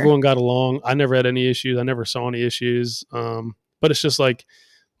good to hear. Everyone got along. I never had any issues. I never saw any issues. But it's just like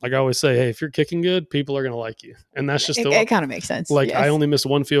I always say, hey, if you're kicking good, people are going to like you. And that's just it kind of makes sense. Like yes. I only missed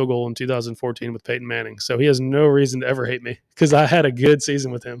one field goal in 2014 with Peyton Manning. So he has no reason to ever hate me because I had a good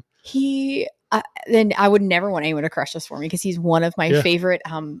season with him. Then I would never want anyone to crush this for me because he's one of my favorite.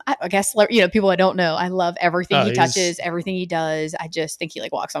 I guess people I don't know. I love everything he touches, everything he does. I just think he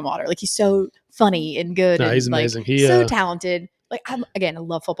like walks on water. Like he's so funny and good. No, and, he's amazing. Like, so talented. Like I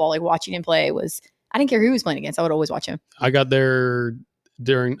love football. Like watching him play I didn't care who he was playing against. I would always watch him. I got there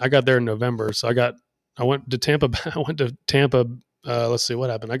in November, so I went to Tampa. I went to Tampa. Let's see what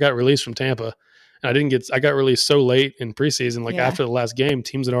happened. I got released from Tampa. And I got released so late in preseason, like after the last game,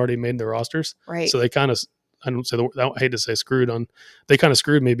 teams had already made their rosters. Right. So they kind of, I hate to say they kind of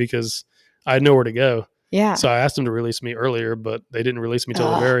screwed me because I had nowhere to go. Yeah. So I asked them to release me earlier, but they didn't release me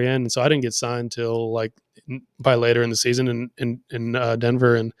till the very end. And so I didn't get signed till like by later in the season in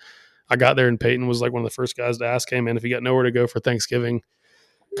Denver. And I got there and Peyton was like one of the first guys to ask, hey man, if you got nowhere to go for Thanksgiving,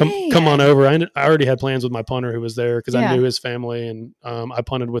 come on over. I already had plans with my punter who was there because I knew his family, and I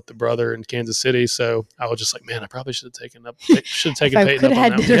punted with the brother in Kansas City. So I was just like, man, I probably should have taken Peyton up. I could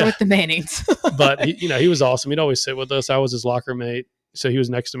have had dinner with the Mannings. But he was awesome. He'd always sit with us. I was his locker mate. So he was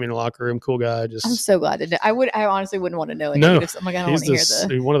next to me in the locker room. Cool guy. I'm so glad to know. I honestly wouldn't want to know. No, I don't want to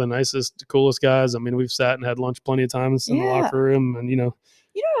hear one of the nicest, coolest guys. I mean, we've sat and had lunch plenty of times in the locker room, and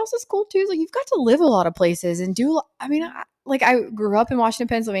what else is cool too is like you've got to live a lot of places and do. I mean, I grew up in Washington,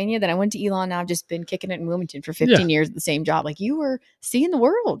 Pennsylvania. Then I went to Elon. Now I've just been kicking it in Wilmington for 15 years at the same job. Like you were seeing the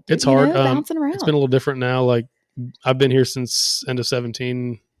world. It's hard. Bouncing around. It's been a little different now. Like I've been here since end of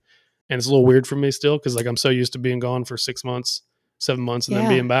 17, and it's a little weird for me still because like I'm so used to being gone for 6 months, 7 months, and then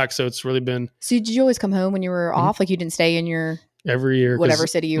being back. So it's really been. So did you always come home when you were off? Like you didn't stay in your every year whatever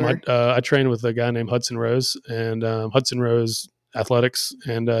city you were. I trained with a guy named Hudson Rose, and Hudson Rose Athletics,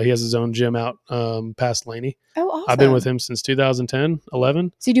 and he has his own gym out past Laney. Oh, awesome. I've been with him since 2010,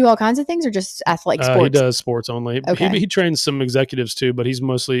 11. So you do all kinds of things or just athletic sports? He does sports only. Okay. He trains some executives too, but he's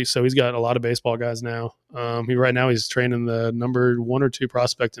mostly, so he's got a lot of baseball guys now. Right now he's training the number 1 or 2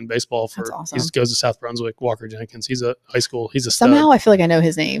 prospect in baseball for, That's awesome. He goes to South Brunswick, Walker Jenkins. He's a stud. Somehow I feel like I know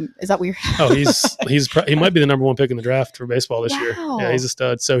his name. Is that weird? Oh, he might be the number 1 pick in the draft for baseball this year. Yeah, he's a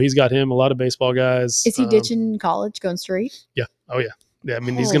stud. So he's got him, a lot of baseball guys. Is he ditching college, going straight? Yeah. Oh yeah. Yeah, I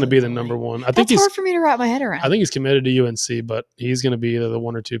mean, he's going to be the number 1. I think That's hard for me to wrap my head around. I think he's committed to UNC, but he's going to be either the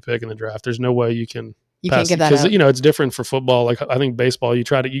 1 or 2 pick in the draft. There's no way you can't give that up. Because it's different for football. Like I think baseball, you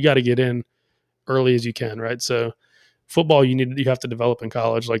got to get in early as you can, right? So football, you have to develop in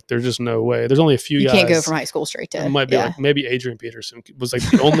college. Like there's just no way. There's only a few guys. You can't go from high school straight to. It might be like maybe Adrian Peterson was like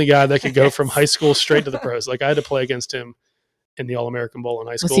the only guy that could go from high school straight to the pros. Like I had to play against him in the All-American Bowl in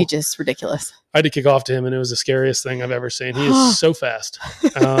high school. Was he just ridiculous? I had to kick off to him, and it was the scariest thing I've ever seen. He is so fast,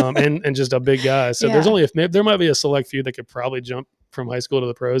 and just a big guy. So there might be a select few that could probably jump from high school to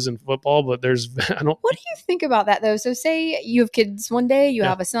the pros in football, but What do you think about that though? So say you have kids one day, you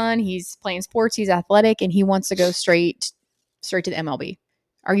have a son, he's playing sports, he's athletic, and he wants to go straight to the MLB.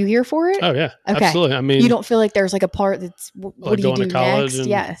 Are you here for it? Oh yeah, okay. Absolutely. I mean, you don't feel like there's like a part that's what do you do next?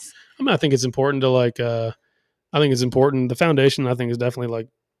 Yes. I mean, I think it's important to I think it's important. The foundation, I think, is definitely like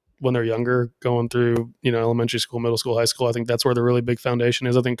when they're younger, going through, elementary school, middle school, high school. I think that's where the really big foundation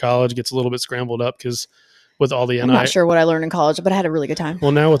is. I think college gets a little bit scrambled up because with all the I'm not sure what I learned in college, but I had a really good time.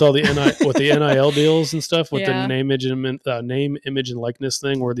 Well, now with all the with the NIL deals and stuff, with Yeah. the name, image, and likeness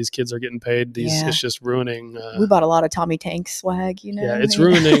thing, where these kids are getting paid, it's just ruining. We bought a lot of Tommy Tank swag, Yeah, it's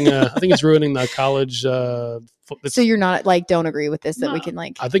ruining. I think it's ruining the college. So you're not like, don't agree with this that we can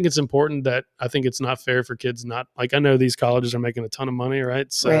like. I think it's important that I think it's not fair for kids not like. I know these colleges are making a ton of money,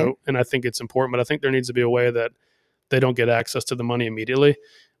 right? So, Right. And I think it's important, but I think there needs to be a way that they don't get access to the money immediately,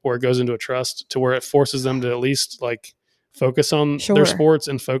 or it goes into a trust to where it forces them to at least like focus on their sports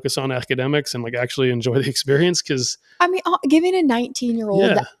and focus on academics and like actually enjoy the experience. Because I mean, giving a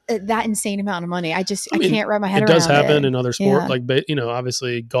 19-year-old that insane amount of money, I can't wrap my head around it. It does happen in other sports, like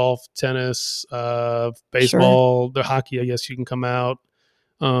obviously golf, tennis, baseball, the hockey. I guess you can come out.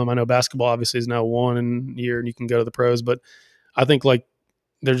 I know basketball obviously is now 1 year and you can go to the pros, but I think like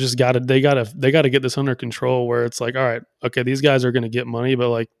they're just they gotta get this under control where it's like, all right, okay, these guys are going to get money, but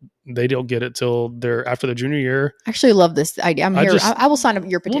like they don't get it till they're after the junior year. I actually love this idea. I'm here. I will sign up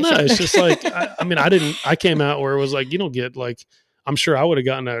your petition. Well, no, it's just like, I came out where it was like, you don't get like, I'm sure I would have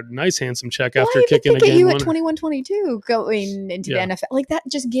gotten a nice handsome check after kicking a game. You at 21, 22 going into the NFL, like that,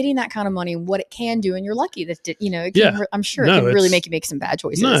 just getting that kind of money, what it can do. And you're lucky that, I'm sure it can really make you make some bad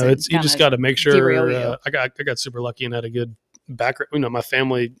choices. No, you just got to make sure. I got super lucky and had a good background. My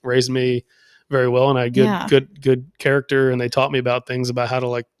family raised me very well and I had good character, and they taught me about things about how to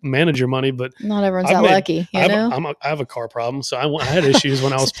like manage your money. But not everyone's lucky. I have a car problem, so I had issues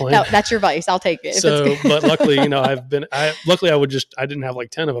when I was playing. No, that's your vice. I'll take it. So, but luckily, luckily I didn't have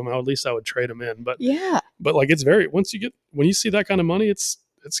like 10 of them. At least I would trade them in. But but like when you see that kind of money, it's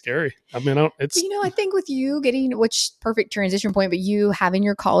scary. I mean, I think with you getting, which perfect transition point, but you having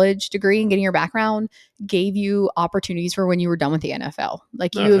your college degree and getting your background gave you opportunities for when you were done with the NFL.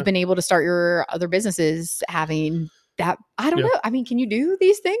 Like you have been able to start your other businesses having that. I don't know. I mean, can you do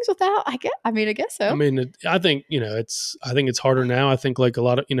these things without, I guess so. I mean, I think it's harder now. I think like a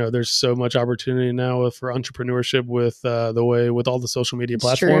lot of, there's so much opportunity now for entrepreneurship with with all the social media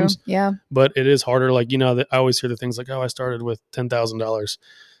platforms. True. Yeah. But it is harder. Like, I always hear the things like, oh, I started with $10,000.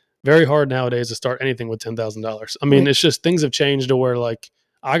 Very hard nowadays to start anything with $10,000. I mean, it's just things have changed to where like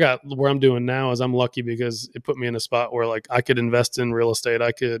I got where I'm doing now is I'm lucky because it put me in a spot where like I could invest in real estate.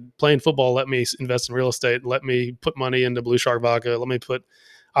 I could playing football, let me invest in real estate, let me put money into Blue Shark Vodka.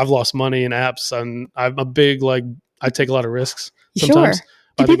 I've lost money in apps, and I'm a big, like, I take a lot of risks sometimes. Sure.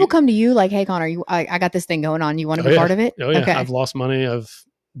 Do people come to you like, hey, Connor, I got this thing going on. You want to be part of it? Oh yeah. Okay. I've lost money. I've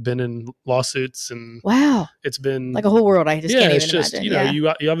been in lawsuits and wow, it's been like a whole world. I just can't even imagine.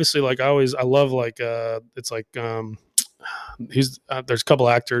 You obviously like I love like it's like there's a couple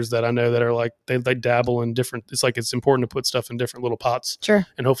actors that I know that are like they dabble in different. It's like it's important to put stuff in different little pots, sure,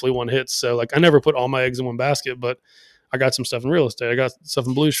 and hopefully one hits. So like I never put all my eggs in one basket, but I got some stuff in real estate. I got stuff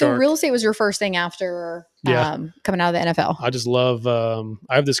in Blue Shark. So real estate was your first thing after coming out of the NFL. I just love.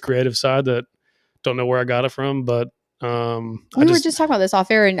 I have this creative side that don't know where I got it from, but. We were just talking about this off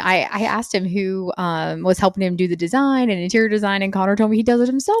air, and I asked him who was helping him do the design and interior design, and Connor told me he does it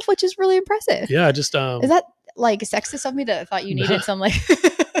himself, which is really impressive. Yeah, I just is that like sexist of me that I thought you needed some like?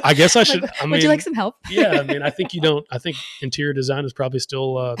 I guess I should. Like, would you like some help? Yeah, I mean, I think you don't. I think interior design is probably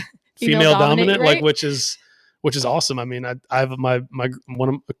still female dominant, right? Like which is awesome. I mean, I have one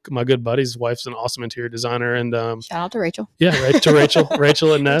of my good buddies' wife's an awesome interior designer, and shout out to Rachel. Yeah,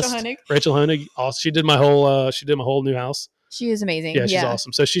 Rachel and Nest. Rachel Hoenig. Also, she did my whole new house. She is amazing. Yeah, she's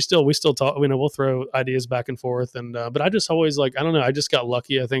awesome. So we still talk. We'll throw ideas back and forth, and but I just always like I don't know. I just got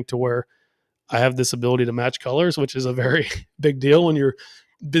lucky. I think to where I have this ability to match colors, which is a very big deal when you're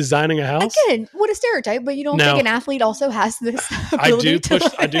designing a house. Again, what a stereotype, but you don't think an athlete also has this ability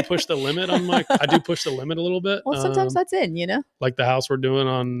I do push the limit on I do push the limit a little bit. Well, sometimes that's like the house I'm doing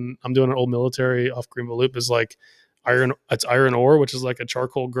an old military off Greenville Loop is like iron ore, which is like a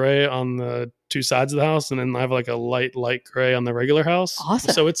charcoal gray on the two sides of the house. And then I have like a light gray on the regular house.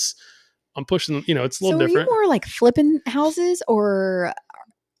 Awesome. So I'm pushing, it's a little different. Are you more like flipping houses, or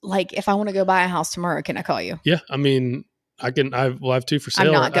like if I want to go buy a house tomorrow, can I call you? Yeah. I mean, I have two for sale.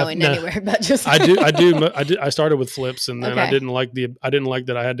 I'm not going anywhere, but just I do. I started with flips, and then I didn't like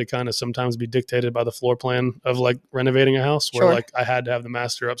that I had to kind of sometimes be dictated by the floor plan of like renovating a house, where like I had to have the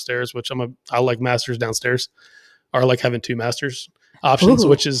master upstairs, which I like masters downstairs, or like having two masters options,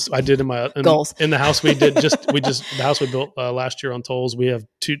 which is I did in my goals in the house we did the house we built last year on Tolls. We have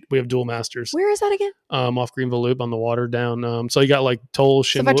dual masters. Where is that again? Off Greenville Loop on the water down. So you got like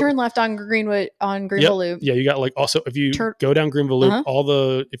Tolls. So if I turn left on Greenville Loop, yeah, you got like also if you go down Greenville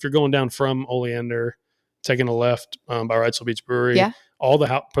Loop, if you're going down from Oleander, taking a left by Wrightsville Beach Brewery,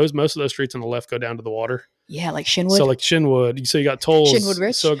 most of those streets on the left go down to the water. Yeah, like Shinwood. So like Shinwood. So you got tolls. Shinwood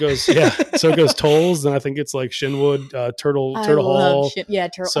Rich. So it goes, so it goes tolls. Then I think it's like Shinwood, Turtle Hall.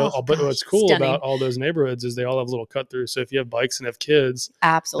 Turtle. But what's cool about all those neighborhoods is they all have little cut throughs. So if you have bikes and have kids,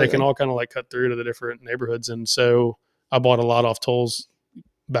 absolutely, they can all kind of like cut through to the different neighborhoods. And so I bought a lot off tolls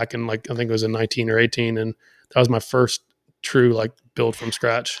back in like, I think it was in 19 or 18. And that was my first true like build from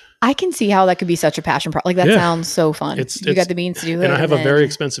scratch. I can see how that could be such a passion project. Like that sounds so fun. You got the means to do it. And I have a very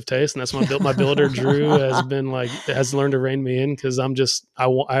expensive taste, and that's my builder Drew has learned to rein me in because I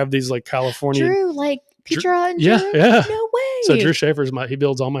have these like California Drew, like Petra and Drew? Yeah. No way. So Drew Schaefer's he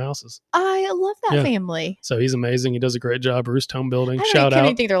builds all my houses. I love that family. So he's amazing. He does a great job. Roost Home Building. I Shout out. can't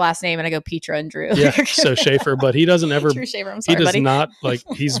even think their last name, and I go Petra and Drew. Yeah. So Schaefer, but he doesn't ever. Drew Schaefer. I'm sorry, he does buddy. not like.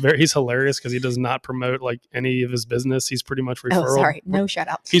 He's hilarious because he does not promote like any of his business. He's pretty much referral. Oh, sorry. No shout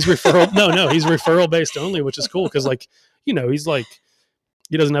outs. He's referral. No. He's referral based only, which is cool because like he's like.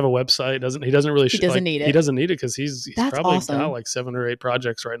 He doesn't have a website. He doesn't really. He doesn't need it. He doesn't need it because he's probably awesome. got like 7 or 8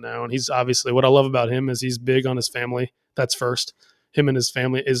 projects right now. And he's obviously, what I love about him is he's big on his family. That's first. Him and his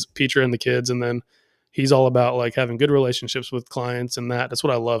family is Petra and the kids, and then he's all about like having good relationships with clients, and that's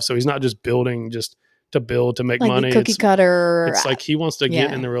what I love. So he's not just building just to build to make like money. Cookie cutter. It's like he wants to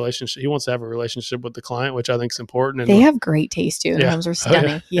get in the relationship. He wants to have a relationship with the client, which I think is important. And they have great taste too. Their homes are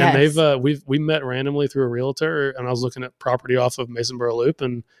stunning. Yeah. And we met randomly through a realtor, and I was looking at property off of Masonboro Loop,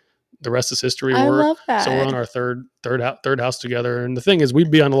 and the rest is history. I love that. So we're on our third house together. And the thing is,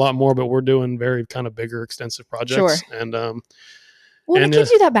 we'd be on a lot more, but we're doing very kind of bigger, extensive projects. Sure. And it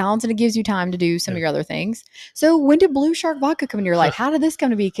gives you that balance, and it gives you time to do some of your other things. So when did Blue Shark Vodka come in your life? How did this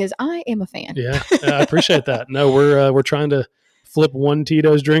come to be? Because I am a fan. Yeah, I appreciate that. No, we're trying to flip one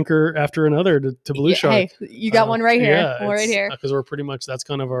Tito's drinker after another to Blue Shark. Hey, you got one right here. Yeah, one right here. Because we're pretty much, that's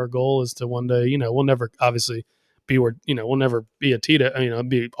kind of our goal, is to one day, we'll never obviously be where, we'll never be a Tito. It'd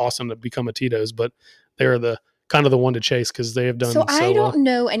be awesome to become a Tito's, but they're the kind of the one to chase because they have done so I don't well.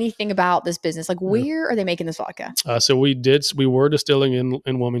 know anything about this business. Like, where are they making this vodka? So we were distilling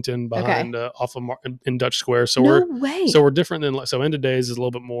in Wilmington behind off of in Dutch Square. So we're different than, so End of Days is a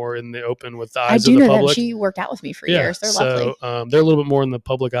little bit more in the open with the eyes of the public. She worked out with me for years. They're lovely. They're a little bit more in the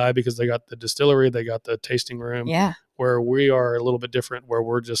public eye because they got the distillery, they got the tasting room. Yeah. Where we are a little bit different, where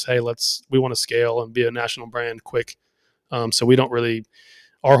we're just, hey, we want to scale and be a national brand quick. So we don't really,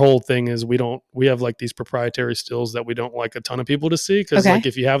 our whole thing is we have like these proprietary stills that we don't like a ton of people to see. Cause like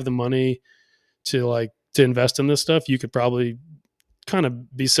if you have the money to invest in this stuff, you could probably kind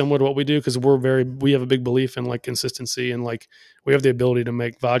of be similar to what we do. Cause we have a big belief in like consistency, and like we have the ability to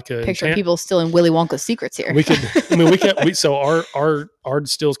make vodka. Picture people still in Willy Wonka's secrets here. So our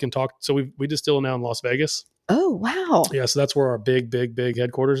stills can talk. So we distill now in Las Vegas. Oh, wow. Yeah. So that's where our big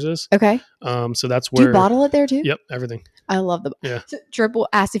headquarters is. Okay. So that's where. Do you bottle it there too? Yep. Everything. I love the. Yeah. So Triple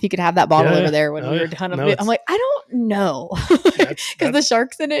asked if he could have that bottle over there when we were done. I'm like, I don't know. Because the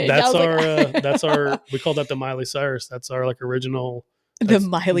shark's in it. That's our, we call that the Miley Cyrus. That's our like original. The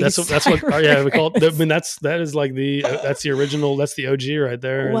Miley Cyrus. That's what, we call it. I mean, that is like that's the original, that's the OG right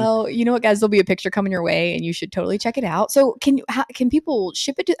there. Well, you know what, guys, there'll be a picture coming your way, and you should totally check it out. So can people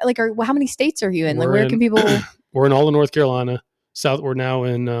ship it to, like, how many states are you in? Like, where can people? We're in all of North Carolina. We're now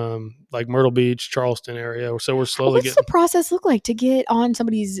in like Myrtle Beach, Charleston area. So we're slowly What's the process look like to get on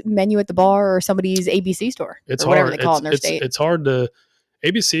somebody's menu at the bar or somebody's ABC store? It's or whatever hard. They call it in their state. It's hard to.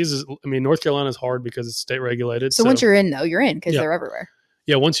 ABC's North Carolina is hard because it's state regulated. So once you're in, though, you're in because they're everywhere.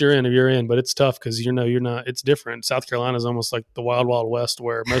 Yeah, once you're in, but it's tough because you're not. It's different. South Carolina is almost like the wild, wild west,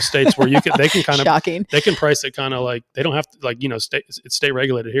 where most states where they can kind of shocking. They can price it kind of like they don't have to it's state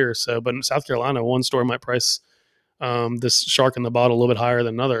regulated here. So, but in South Carolina, one store might price this shark in the bottle a little bit higher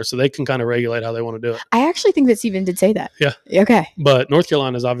than another, so they can kind of regulate how they want to do it. I actually think that Steven did say that. Yeah. Okay. But North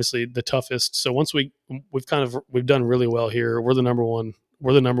Carolina is obviously the toughest. So once we've done really well here. We're the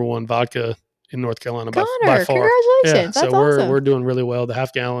number one vodka in North Carolina by far. Congratulations. Yeah, That's so awesome. we're doing really well. The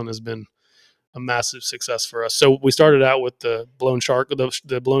half gallon has been a massive success for us. So we started out with the blown shark,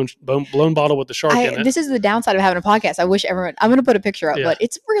 the blown bottle with the shark in it. This is the downside of having a podcast. I wish everyone, I'm going to put a picture up, but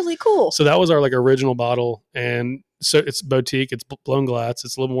it's really cool. So that was our like original bottle. And so it's boutique, it's blown glass.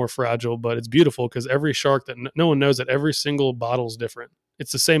 It's a little more fragile, but it's beautiful because every shark that no one knows that every single bottle is different.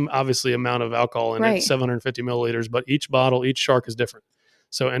 It's the same, obviously, amount of alcohol in it, 750 milliliters, but each shark is different.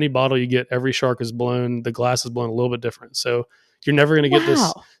 So any bottle you get, every shark is blown, the glass is blown a little bit different. So you're never going to get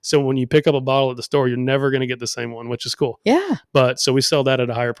this. So when you pick up a bottle at the store, you're never going to get the same one, which is cool. Yeah. But so we sell that at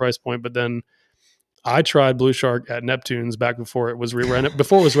a higher price point. But then I tried Blue Shark at Neptune's back before it was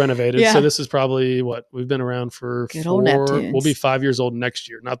renovated. Yeah. So this is probably we've been around for Good old Neptune's. We'll be 5 years old next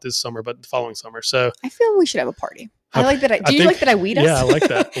year, not this summer, but the following summer. So I feel we should have a party. I like that. Do you like that I weed us? Yeah, I like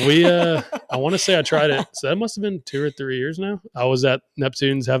that. I want to say I tried it. So that must have been 2 or 3 years now. I was at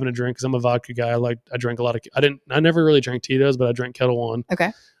Neptune's having a drink because I'm a vodka guy. I drank a lot of, I never really drank Tito's, but I drank Kettle One.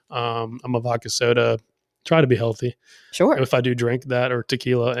 Okay. I'm a vodka soda, try to be healthy. Sure. If I do drink that or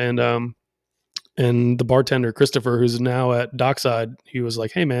tequila. And the bartender, Christopher, who's now at Dockside, he was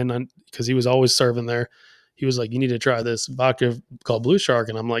like, hey man, because he was always serving there. He was like, you need to try this vodka called Blue Shark.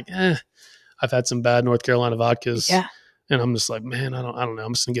 And I'm like, I've had some bad North Carolina vodkas. Yeah. And I'm just like, man, I don't know.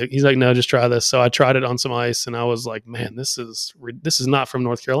 I'm just gonna he's like, no, just try this. So I tried it on some ice and I was like, man, this is not from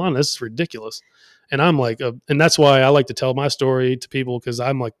North Carolina. This is ridiculous. And I'm like, and that's why I like to tell my story to people, because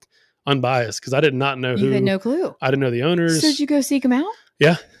I'm like unbiased, because I did not know You had no clue. I didn't know the owners. So did you go seek them out?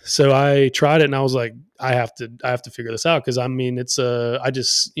 Yeah. So I tried it and I was like, I have to figure this out. Cause I mean, it's I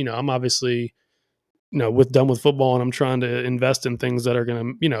just, I'm obviously, done with football, and I'm trying to invest in things that are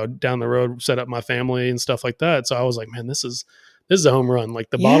going to, down the road, set up my family and stuff like that. So I was like, man, this is a home run. Like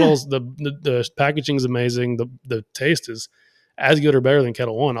the bottles, the packaging is amazing. The taste is as good or better than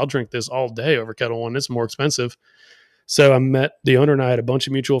Kettle One. I'll drink this all day over Kettle One. It's more expensive. So I met the owner and I had a bunch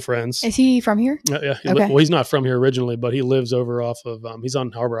of mutual friends. Is he from here? Yeah. Okay. Well, he's not from here originally, but he lives over off of, he's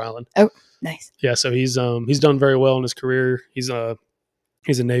on Harbor Island. Oh, nice. Yeah. So he's done very well in his career. He's a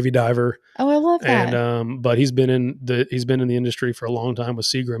Navy diver. Oh, I love that. And, but he's been in the industry for a long time with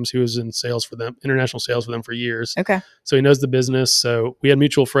Seagram's. He was in sales for them, international sales for them for years. Okay. So he knows the business. So we had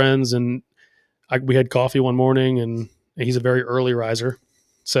mutual friends, and we had coffee one morning, and he's a very early riser.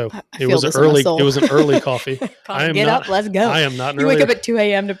 So it was an early coffee. Get up, let's go. I am not. You wake up at 2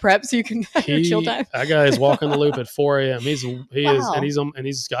 a.m. to prep so you can have your chill time. That guy is walking the loop at 4 a.m. He is, and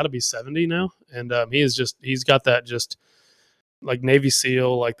he's got to be 70 now, and he's got that just like Navy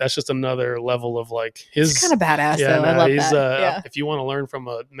SEAL, like that's just another level of like his. It's kind of badass though. I love that. If you want to learn from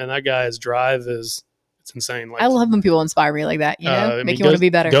that guy's drive it's insane. Like, I love when people inspire me like that. Make you want to be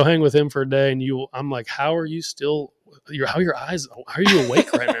better. Go hang with him for a day, and I'm like, how are you still? How are your eyes? How are you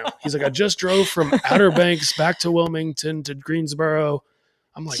awake right now? He's like, I just drove from Outer Banks back to Wilmington to Greensboro.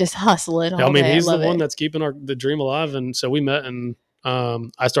 I'm like, just hustling. I mean, he's the one that's keeping the dream alive. And so we met, and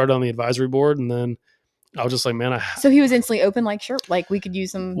I started on the advisory board, and then I was just like, man, so he was instantly open, like, sure, like we could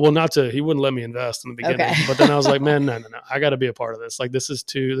use some. Well, he wouldn't let me invest in the beginning, but then I was like, man, no, I got to be a part of this. Like, this is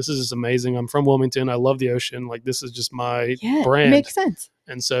just amazing. I'm from Wilmington. I love the ocean. Like, this is just my brand. It makes sense.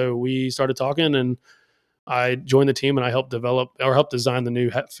 And so we started talking, and I joined the team, and I helped design the new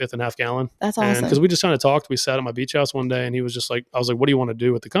 5th and half gallon. That's awesome. Because we just kind of talked. We sat at my beach house one day, and he was just like, I was like, what do you want to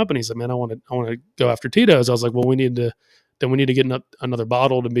do with the company? He said, man, I want to go after Tito's. I was like, well, we need to get another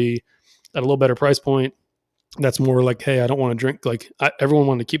bottle to be at a little better price point. That's more like, hey, I don't want to drink. Like everyone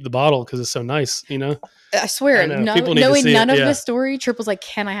wanted to keep the bottle because it's so nice, I swear, knowing none of this story, Trip was like,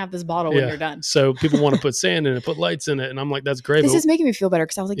 can I have this bottle when you're done? So people want to put sand in it, put lights in it. And I'm like, that's great. This is making me feel better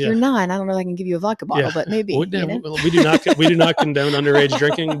because I was like, you're 9. I don't know if I can give you a vodka bottle, but maybe. We do not condone underage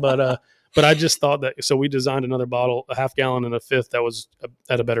drinking, but I just thought that, so we designed another bottle, a half gallon and a 5th that was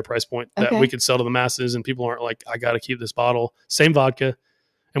at a better price point that we could sell to the masses, and people aren't like, I got to keep this bottle. Same vodka.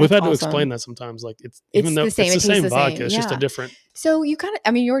 And we've had to explain that sometimes. Like it's the same vodka, it's just a different. So you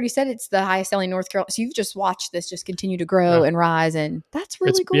you already said it's the highest selling North Carolina. So you've just watched this just continue to grow and rise, and that's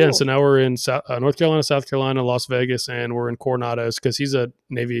really cool. Yeah. So now we're in North Carolina, South Carolina, Las Vegas, and we're in Coronado's because he's a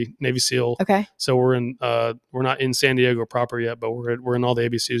Navy SEAL. Okay. So we're not in San Diego proper yet, but we're in all the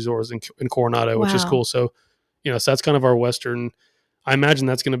ABC stores in Coronado, which is cool. So, so that's kind of our Western. I imagine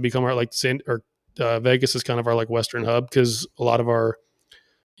that's going to become our Vegas is kind of our like Western hub, because a lot of our.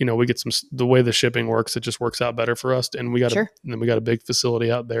 We get the way the shipping works, it just works out better for us. And we got a big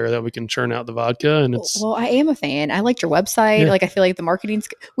facility out there that we can churn out the vodka. And well, I am a fan. I liked your website. Like, I feel like the marketing's,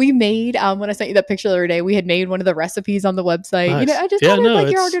 we made, when I sent you that picture the other day, we had made one of the recipes on the website. Nice. I just thought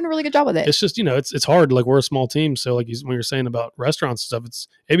you're all doing a really good job with it. It's just, it's hard. Like, we're a small team. So like when you're saying about restaurants and stuff, it's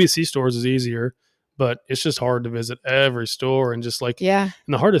ABC stores is easier, but it's just hard to visit every store. And just like, and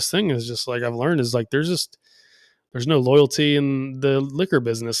the hardest thing is just like, I've learned is like, there's no loyalty in the liquor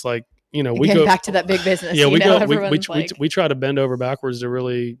business. Like, we go back to that big business. Yeah, we try to bend over backwards to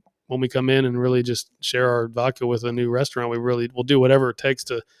really, when we come in and really just share our vodka with a new restaurant, we'll do whatever it takes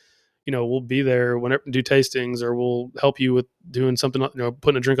to, we'll be there whenever, do tastings, or we'll help you with doing something,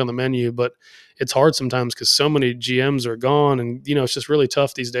 putting a drink on the menu. But it's hard sometimes because so many GMs are gone, and it's just really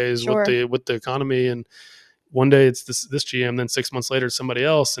tough these days with the economy. And one day it's this GM, then 6 months later it's somebody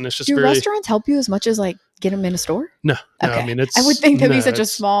else, and it's just do restaurants help you as much as like get them in a store? No, Okay. I mean, it's, I would think that'd be such a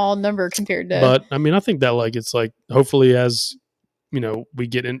small number compared to. But I mean, I think that like it's like hopefully as we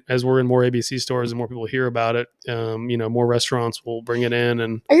get in, as we're in more ABC stores and more people hear about it, more restaurants will bring it in.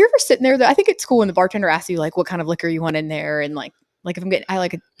 And are you ever sitting there though? I think it's cool when the bartender asks you like what kind of liquor you want in there, and like if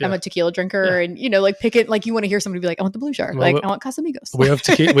I'm a tequila drinker, and like pick it, like you want to hear somebody be like, I want the Blue Shark, like I want Casamigos. We have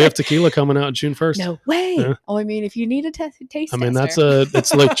tequila coming out June 1st. No way. Yeah. Oh, I mean, if you need a taste, I mean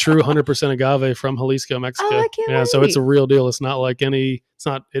it's like true 100% agave from Jalisco, Mexico. Oh, I can't wait. So it's a real deal. It's not like it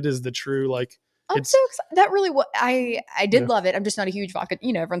is the true like. I'm so excited. That really I did love it. I'm just not a huge vodka.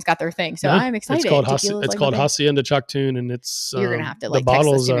 Everyone's got their thing, so I'm excited. It's called Hacienda Choctun, and it's you're gonna have to the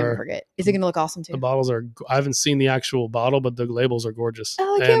bottles are. Forget. Is it gonna look awesome too? The bottles are. I haven't seen the actual bottle, but the labels are gorgeous.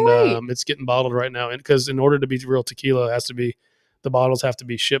 Oh, I can't wait. It's getting bottled right now, and because in order to be real tequila, the bottles have to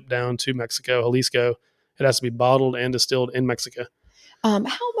be shipped down to Mexico, Jalisco. It has to be bottled and distilled in Mexico. How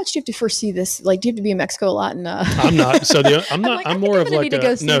much do you have to foresee this? Like, do you have to be in Mexico a lot? And I'm not. So I'm not. I'm more of like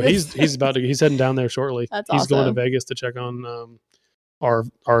no. He's he's heading down there shortly. That's he's awesome. Going to Vegas to check on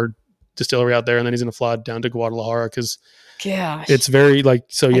our distillery out there, and then he's going to fly down to Guadalajara because it's very like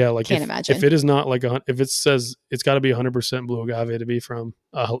so. Yeah, like can't imagine if it is not like if it says it's got to be 100% blue agave to be from.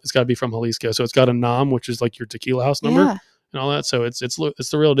 It's got to be from Jalisco, so it's got a NAM, which is like your tequila house number. Yeah. And all that, so it's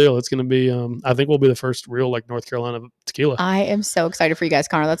the real deal. It's going to be, I think we'll be the first real like North Carolina tequila. I am so excited for you guys,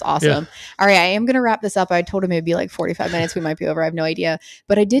 Connor. That's awesome. Yeah. All right, I am going to wrap this up. I told him it'd be like 45 minutes. We might be over. I have no idea,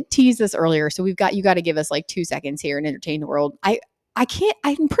 but I did tease this earlier, so you got to give us like 2 seconds here and entertain the world. I can't.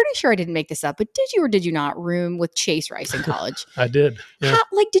 I'm pretty sure I didn't make this up, but did you or did you not room with Chase Rice in college? I did. Yeah.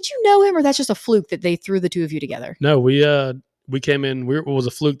 Did you know him, or that's just a fluke that they threw the two of you together? No, we came in. It was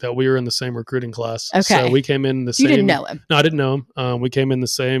a fluke that we were in the same recruiting class. Okay. So we came in the same. You didn't know him? No, I didn't know him. We came in the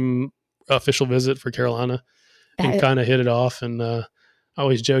same official visit for Carolina and kind of hit it off. And I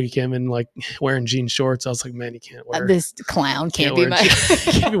always joke he came in like wearing jean shorts. I was like, man, you can't wear this clown can't be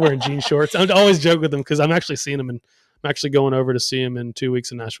can't be wearing jean shorts. I always joke with him because I'm actually seeing him and I'm actually going over to see him in 2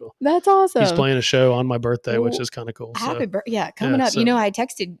 weeks in Nashville. That's awesome. He's playing a show on my birthday, which is kind of cool. Happy birthday. Yeah, coming up. So, I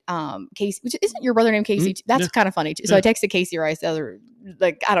texted Casey, which isn't your brother named Casey? That's kind of funny too. So I texted Casey Rice the other,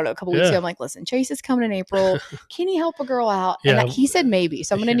 a couple weeks ago. I'm like, listen, Chase is coming in April. Can he help a girl out? And he said maybe.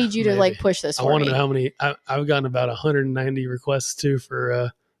 So I'm going to need you to like push this for me. I want to know how many. I've gotten about 190 requests too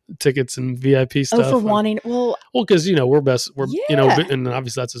for tickets and VIP stuff. For wanting because we're best. And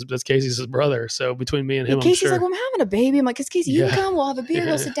obviously that's Casey's his brother. So between me and him, Casey's I'm sure. like, well, I'm having a baby. I'm like, because Casey, you can come. We'll have a beer.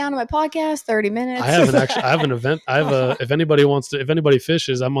 We'll sit down on my podcast. 30 minutes. I have an event. I have if anybody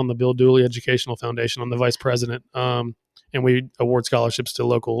fishes, I'm on the Bill Dooley Educational Foundation. I'm the vice president. And we award scholarships to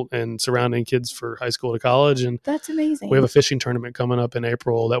local and surrounding kids for high school to college. And that's amazing. We have a fishing tournament coming up in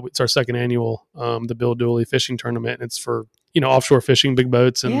April. It's our second annual, the Bill Dooley Fishing Tournament. And it's for, offshore fishing, big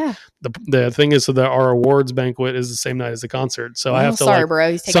boats. And the thing is, so that our awards banquet is the same night as the concert. So I have to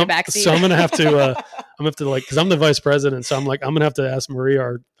bro, he's taking a back seat. So I'm going to have to, because I'm the vice president. So I'm going to have to ask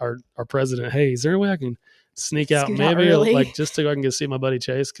Maria, our president, hey, is there a way I can sneak out maybe just so I can go see my buddy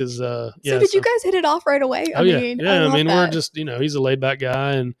Chase because so did you guys hit it off right away? I mean we're just he's a laid back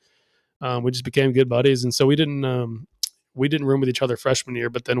guy and we just became good buddies, and so we didn't room with each other freshman year,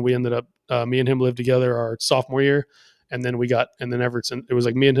 but then we ended up me and him lived together our sophomore year. And then ever since it was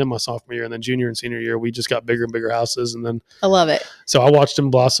like me and him my sophomore year, and then junior and senior year, we just got bigger and bigger houses. And then I love it. So I watched him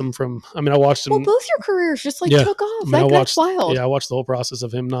blossom I watched him. Well, both your careers just took off. That's wild. Yeah, I watched the whole process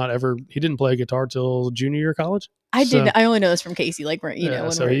of him he didn't play guitar till junior year of college. I only know this from Casey.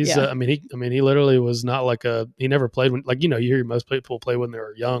 So he's, he literally was not he never played when, you hear most people play when they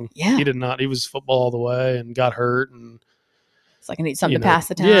were young. Yeah. He did not. He was football all the way and got hurt and. It's like I need something to pass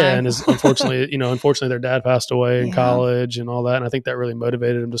the time. Yeah, and unfortunately, their dad passed away in college and all that, and I think that really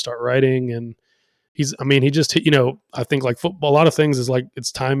motivated him to start writing. And he just I think like football, a lot of things is like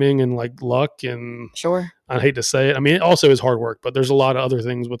it's timing and like luck and sure. I hate to say it. It also is hard work, but there's a lot of other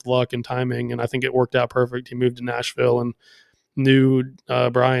things with luck and timing, and I think it worked out perfect. He moved to Nashville and knew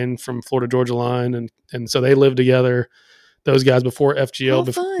Brian from Florida Georgia Line, and so they lived together. Those guys before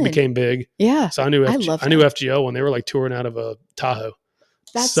FGL became big. Yeah. So I knew FGL when they were like touring out of a Tahoe.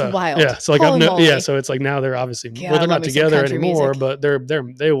 That's wild. Yeah. So so it's like now they're obviously they're not together anymore, music. But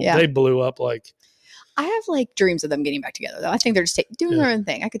they blew up like. I have dreams of them getting back together though. I think they're just doing their own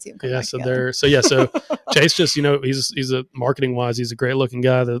thing. I could see them coming back together. So Chase just, he's a marketing wise, he's a great looking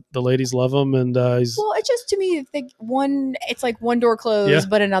guy. The ladies love him and he's. Well, it's just to me, it's like one door closed,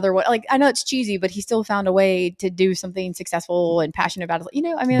 but another one, I know it's cheesy, but he still found a way to do something successful and passionate about it.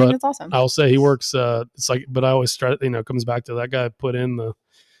 I think that's awesome. I'll say he works, it's like, but I always try, it comes back to that guy put in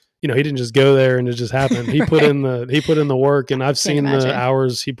he didn't just go there and it just happened. He put in the work, and I've seen the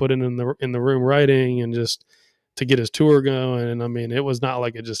hours he put in the room writing and just to get his tour going. And I mean, it was not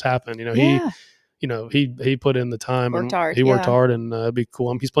like it just happened. He put in the time Worked and hard, he worked hard, and it'd be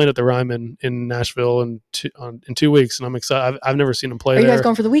cool. He's playing at the Ryman in Nashville in 2 weeks, and I'm excited. I've never seen him play. Are you there. guys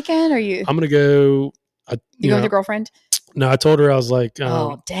going for the weekend? Or I'm gonna go. You going with your girlfriend? No, I told her, I was like,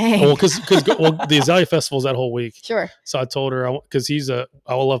 oh dang. Well, because the Azalea Festival's that whole week. Sure. So I told her, because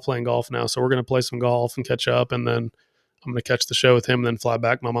I love playing golf now, so we're gonna play some golf and catch up, and then I'm gonna catch the show with him, and then fly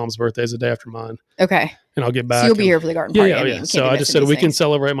back. My mom's birthday is the day after mine. Okay. And I'll get back. So you'll be here for the garden party. Yeah. So I just said we can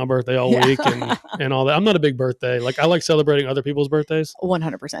celebrate my birthday all week and all that. I'm not a big birthday. Like, I like celebrating other people's birthdays.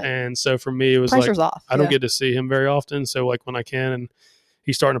 100%. And so for me, it was pressure's off. I don't get to see him very often. So like when I can, and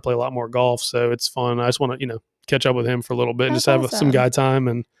he's starting to play a lot more golf, so it's fun. I just want to, catch up with him for a little bit and just have some guy time.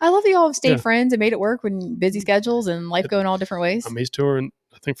 And I love that y'all have stayed friends and made it work when busy schedules and life go in all different ways. He's touring,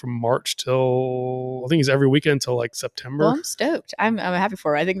 I think, from March till, I think he's every weekend till like September. Well, I'm stoked. I'm happy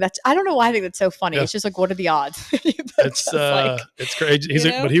for it. I don't know why I think that's so funny. Yeah. It's just like, what are the odds? It's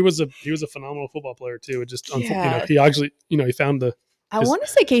crazy. But he was a phenomenal football player too. It just, he actually, he found I want to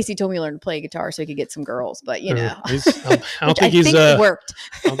say Casey told me to learn to play guitar so he could get some girls, but I don't think it worked.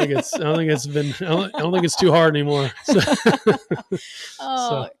 I don't think it's too hard anymore.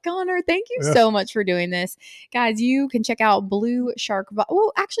 Connor, thank you so much for doing this, guys. You can check out Blue Shark.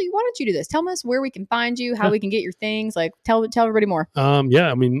 Well, actually, why don't you do this? Tell us where we can find you, how we can get your things. Like, tell everybody more.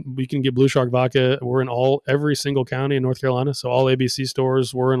 We can get Blue Shark vodka. We're in every single county in North Carolina, so all ABC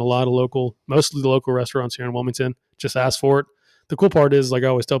stores. We're in a lot of mostly the local restaurants here in Wilmington. Just ask for it. The cool part is, like I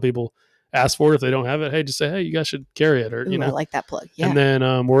always tell people, ask for it. If they don't have it, hey, just say, hey, you guys should carry it, or I like that plug. Yeah. And then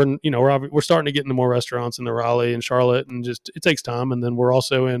we're starting to get into more restaurants in the Raleigh and Charlotte, and just it takes time. And then we're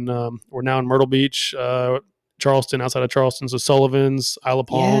also we're now in Myrtle Beach, Charleston, outside of Charleston, so Sullivan's, Isle of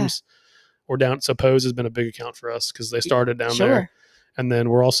Palms. We're down. So Pose has been a big account for us because they started down there. And then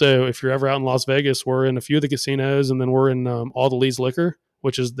we're also, if you're ever out in Las Vegas, we're in a few of the casinos, and then we're in All the Lee's Liquor,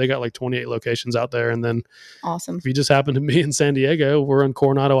 which is, they got like 28 locations out there. And then awesome. If you just happen to be in San Diego, we're on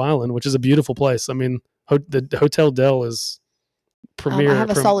Coronado Island, which is a beautiful place. I mean, the Hotel Del is premier. I have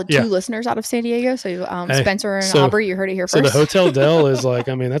a solid 2 listeners out of San Diego. So Spencer and Aubrey, you heard it here first. So the Hotel Del is like,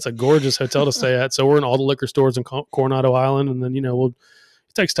 that's a gorgeous hotel to stay at. So we're in all the liquor stores in Coronado Island. And then,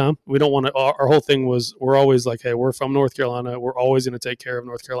 it takes time. We don't want to, our whole thing was, we're always like, hey, we're from North Carolina. We're always going to take care of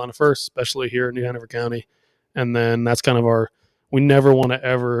North Carolina first, especially here in New Hanover County. And then that's kind of we never want to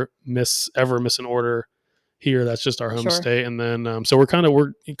ever miss an order here. That's just our home state. And then, so we're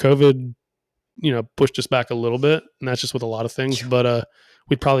COVID, pushed us back a little bit, and that's just with a lot of things, but,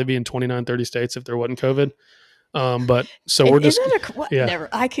 we'd probably be in 29, 30 states if there wasn't COVID. But so we're just, never,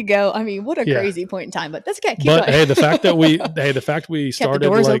 I could go. I mean, what a crazy point in time, but that's okay. Hey, the fact that we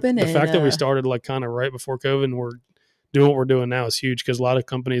started, that we started like kind of right before COVID, and we're doing what we're doing now is huge, because a lot of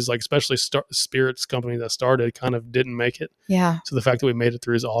companies, like especially spirits company that started, kind of didn't make it. Yeah. So the fact that we made it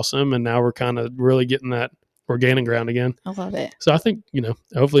through is awesome. And now we're kind of really we're gaining ground again. I love it. So I think,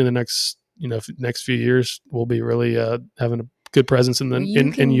 hopefully in the next few years, we'll be really having a good presence in the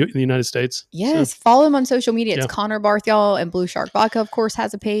United States. Yes. So, follow him on social media. It's Connor Barth, y'all, and Blue Shark Vodka, of course,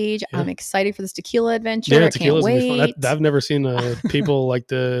 has a page. I'm excited for this tequila adventure. Yeah, I can't wait. I've never seen people like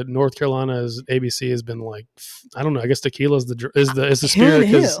the North Carolina's ABC has been like, I don't know. I guess tequila is the spirit,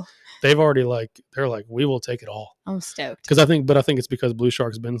 because they've already they're like, we will take it all. I'm stoked. Because I think it's because Blue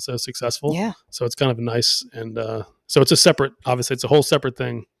Shark's been so successful. Yeah. So it's kind of nice, and so it's obviously it's a whole separate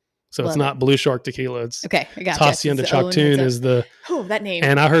thing. So it's not Blue Shark tequila. It's okay. I got Hacienda Choctaw is the that name.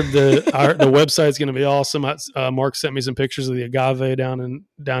 And I heard the website's going to be awesome. Mark sent me some pictures of the agave down in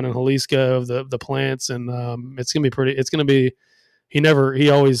Jalisco of the plants, and it's going to be pretty. It's going to be.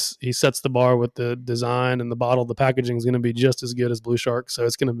 He sets the bar with the design and the bottle. The packaging is going to be just as good as Blue Shark. So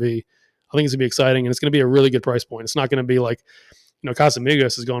it's going to be. I think it's going to be exciting, and it's going to be a really good price point. It's not going to be like,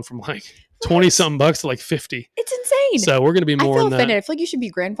 Casamigos is going from like 20 something bucks to like 50. It's insane. So we're going to be more in that. I feel like you should be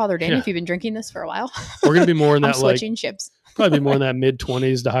grandfathered in if you've been drinking this for a while. We're going to be more in that switching ships. Probably be more in that mid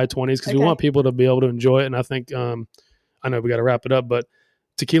 20s to high 20s, because we want people to be able to enjoy it. And I think I know we got to wrap it up, but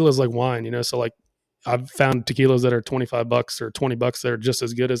tequila is like wine, so like I've found tequilas that are $25 or $20 that are just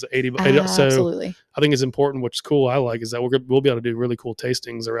as good as 80. So absolutely. I think it's important, which is cool. I like is that we'll be able to do really cool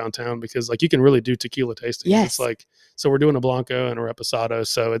tastings around town, because like you can really do tequila tastings. Yes. It's like, so we're doing a Blanco and a Reposado.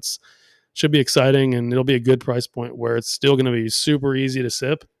 So should be exciting, and it'll be a good price point where it's still going to be super easy to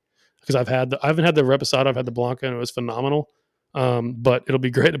sip, because I haven't had the Reposado, I've had the Blanco, and it was phenomenal. But it'll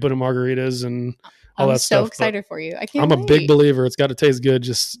be great to put in margaritas and all I'm that so stuff. excited for you. I can't I'm a big wait. believer. It's got to taste good,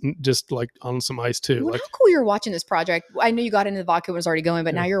 just like on some ice too. Well, Like, how cool you're watching this project. I know you got into the vodka when it was already going,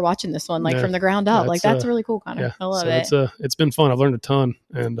 but now yeah, you're watching this one like yeah, from the ground up. Like that's that's really cool, Connor. yeah. I love So it. it's been fun. I've learned a ton,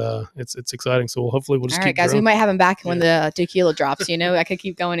 and it's exciting. So hopefully we'll just All right, keep guys, we growing. might have him back when Yeah. the tequila drops. I could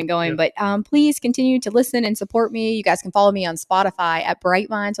keep going and going, Yep. but please continue to listen and support me. You guys can follow me on Spotify at Bright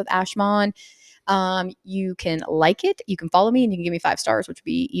Minds with Ashmon. You can like it, you can follow me, and you can give me 5 stars, which would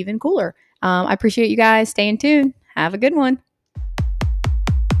be even cooler. I appreciate you guys. Stay in tune. Have a good one.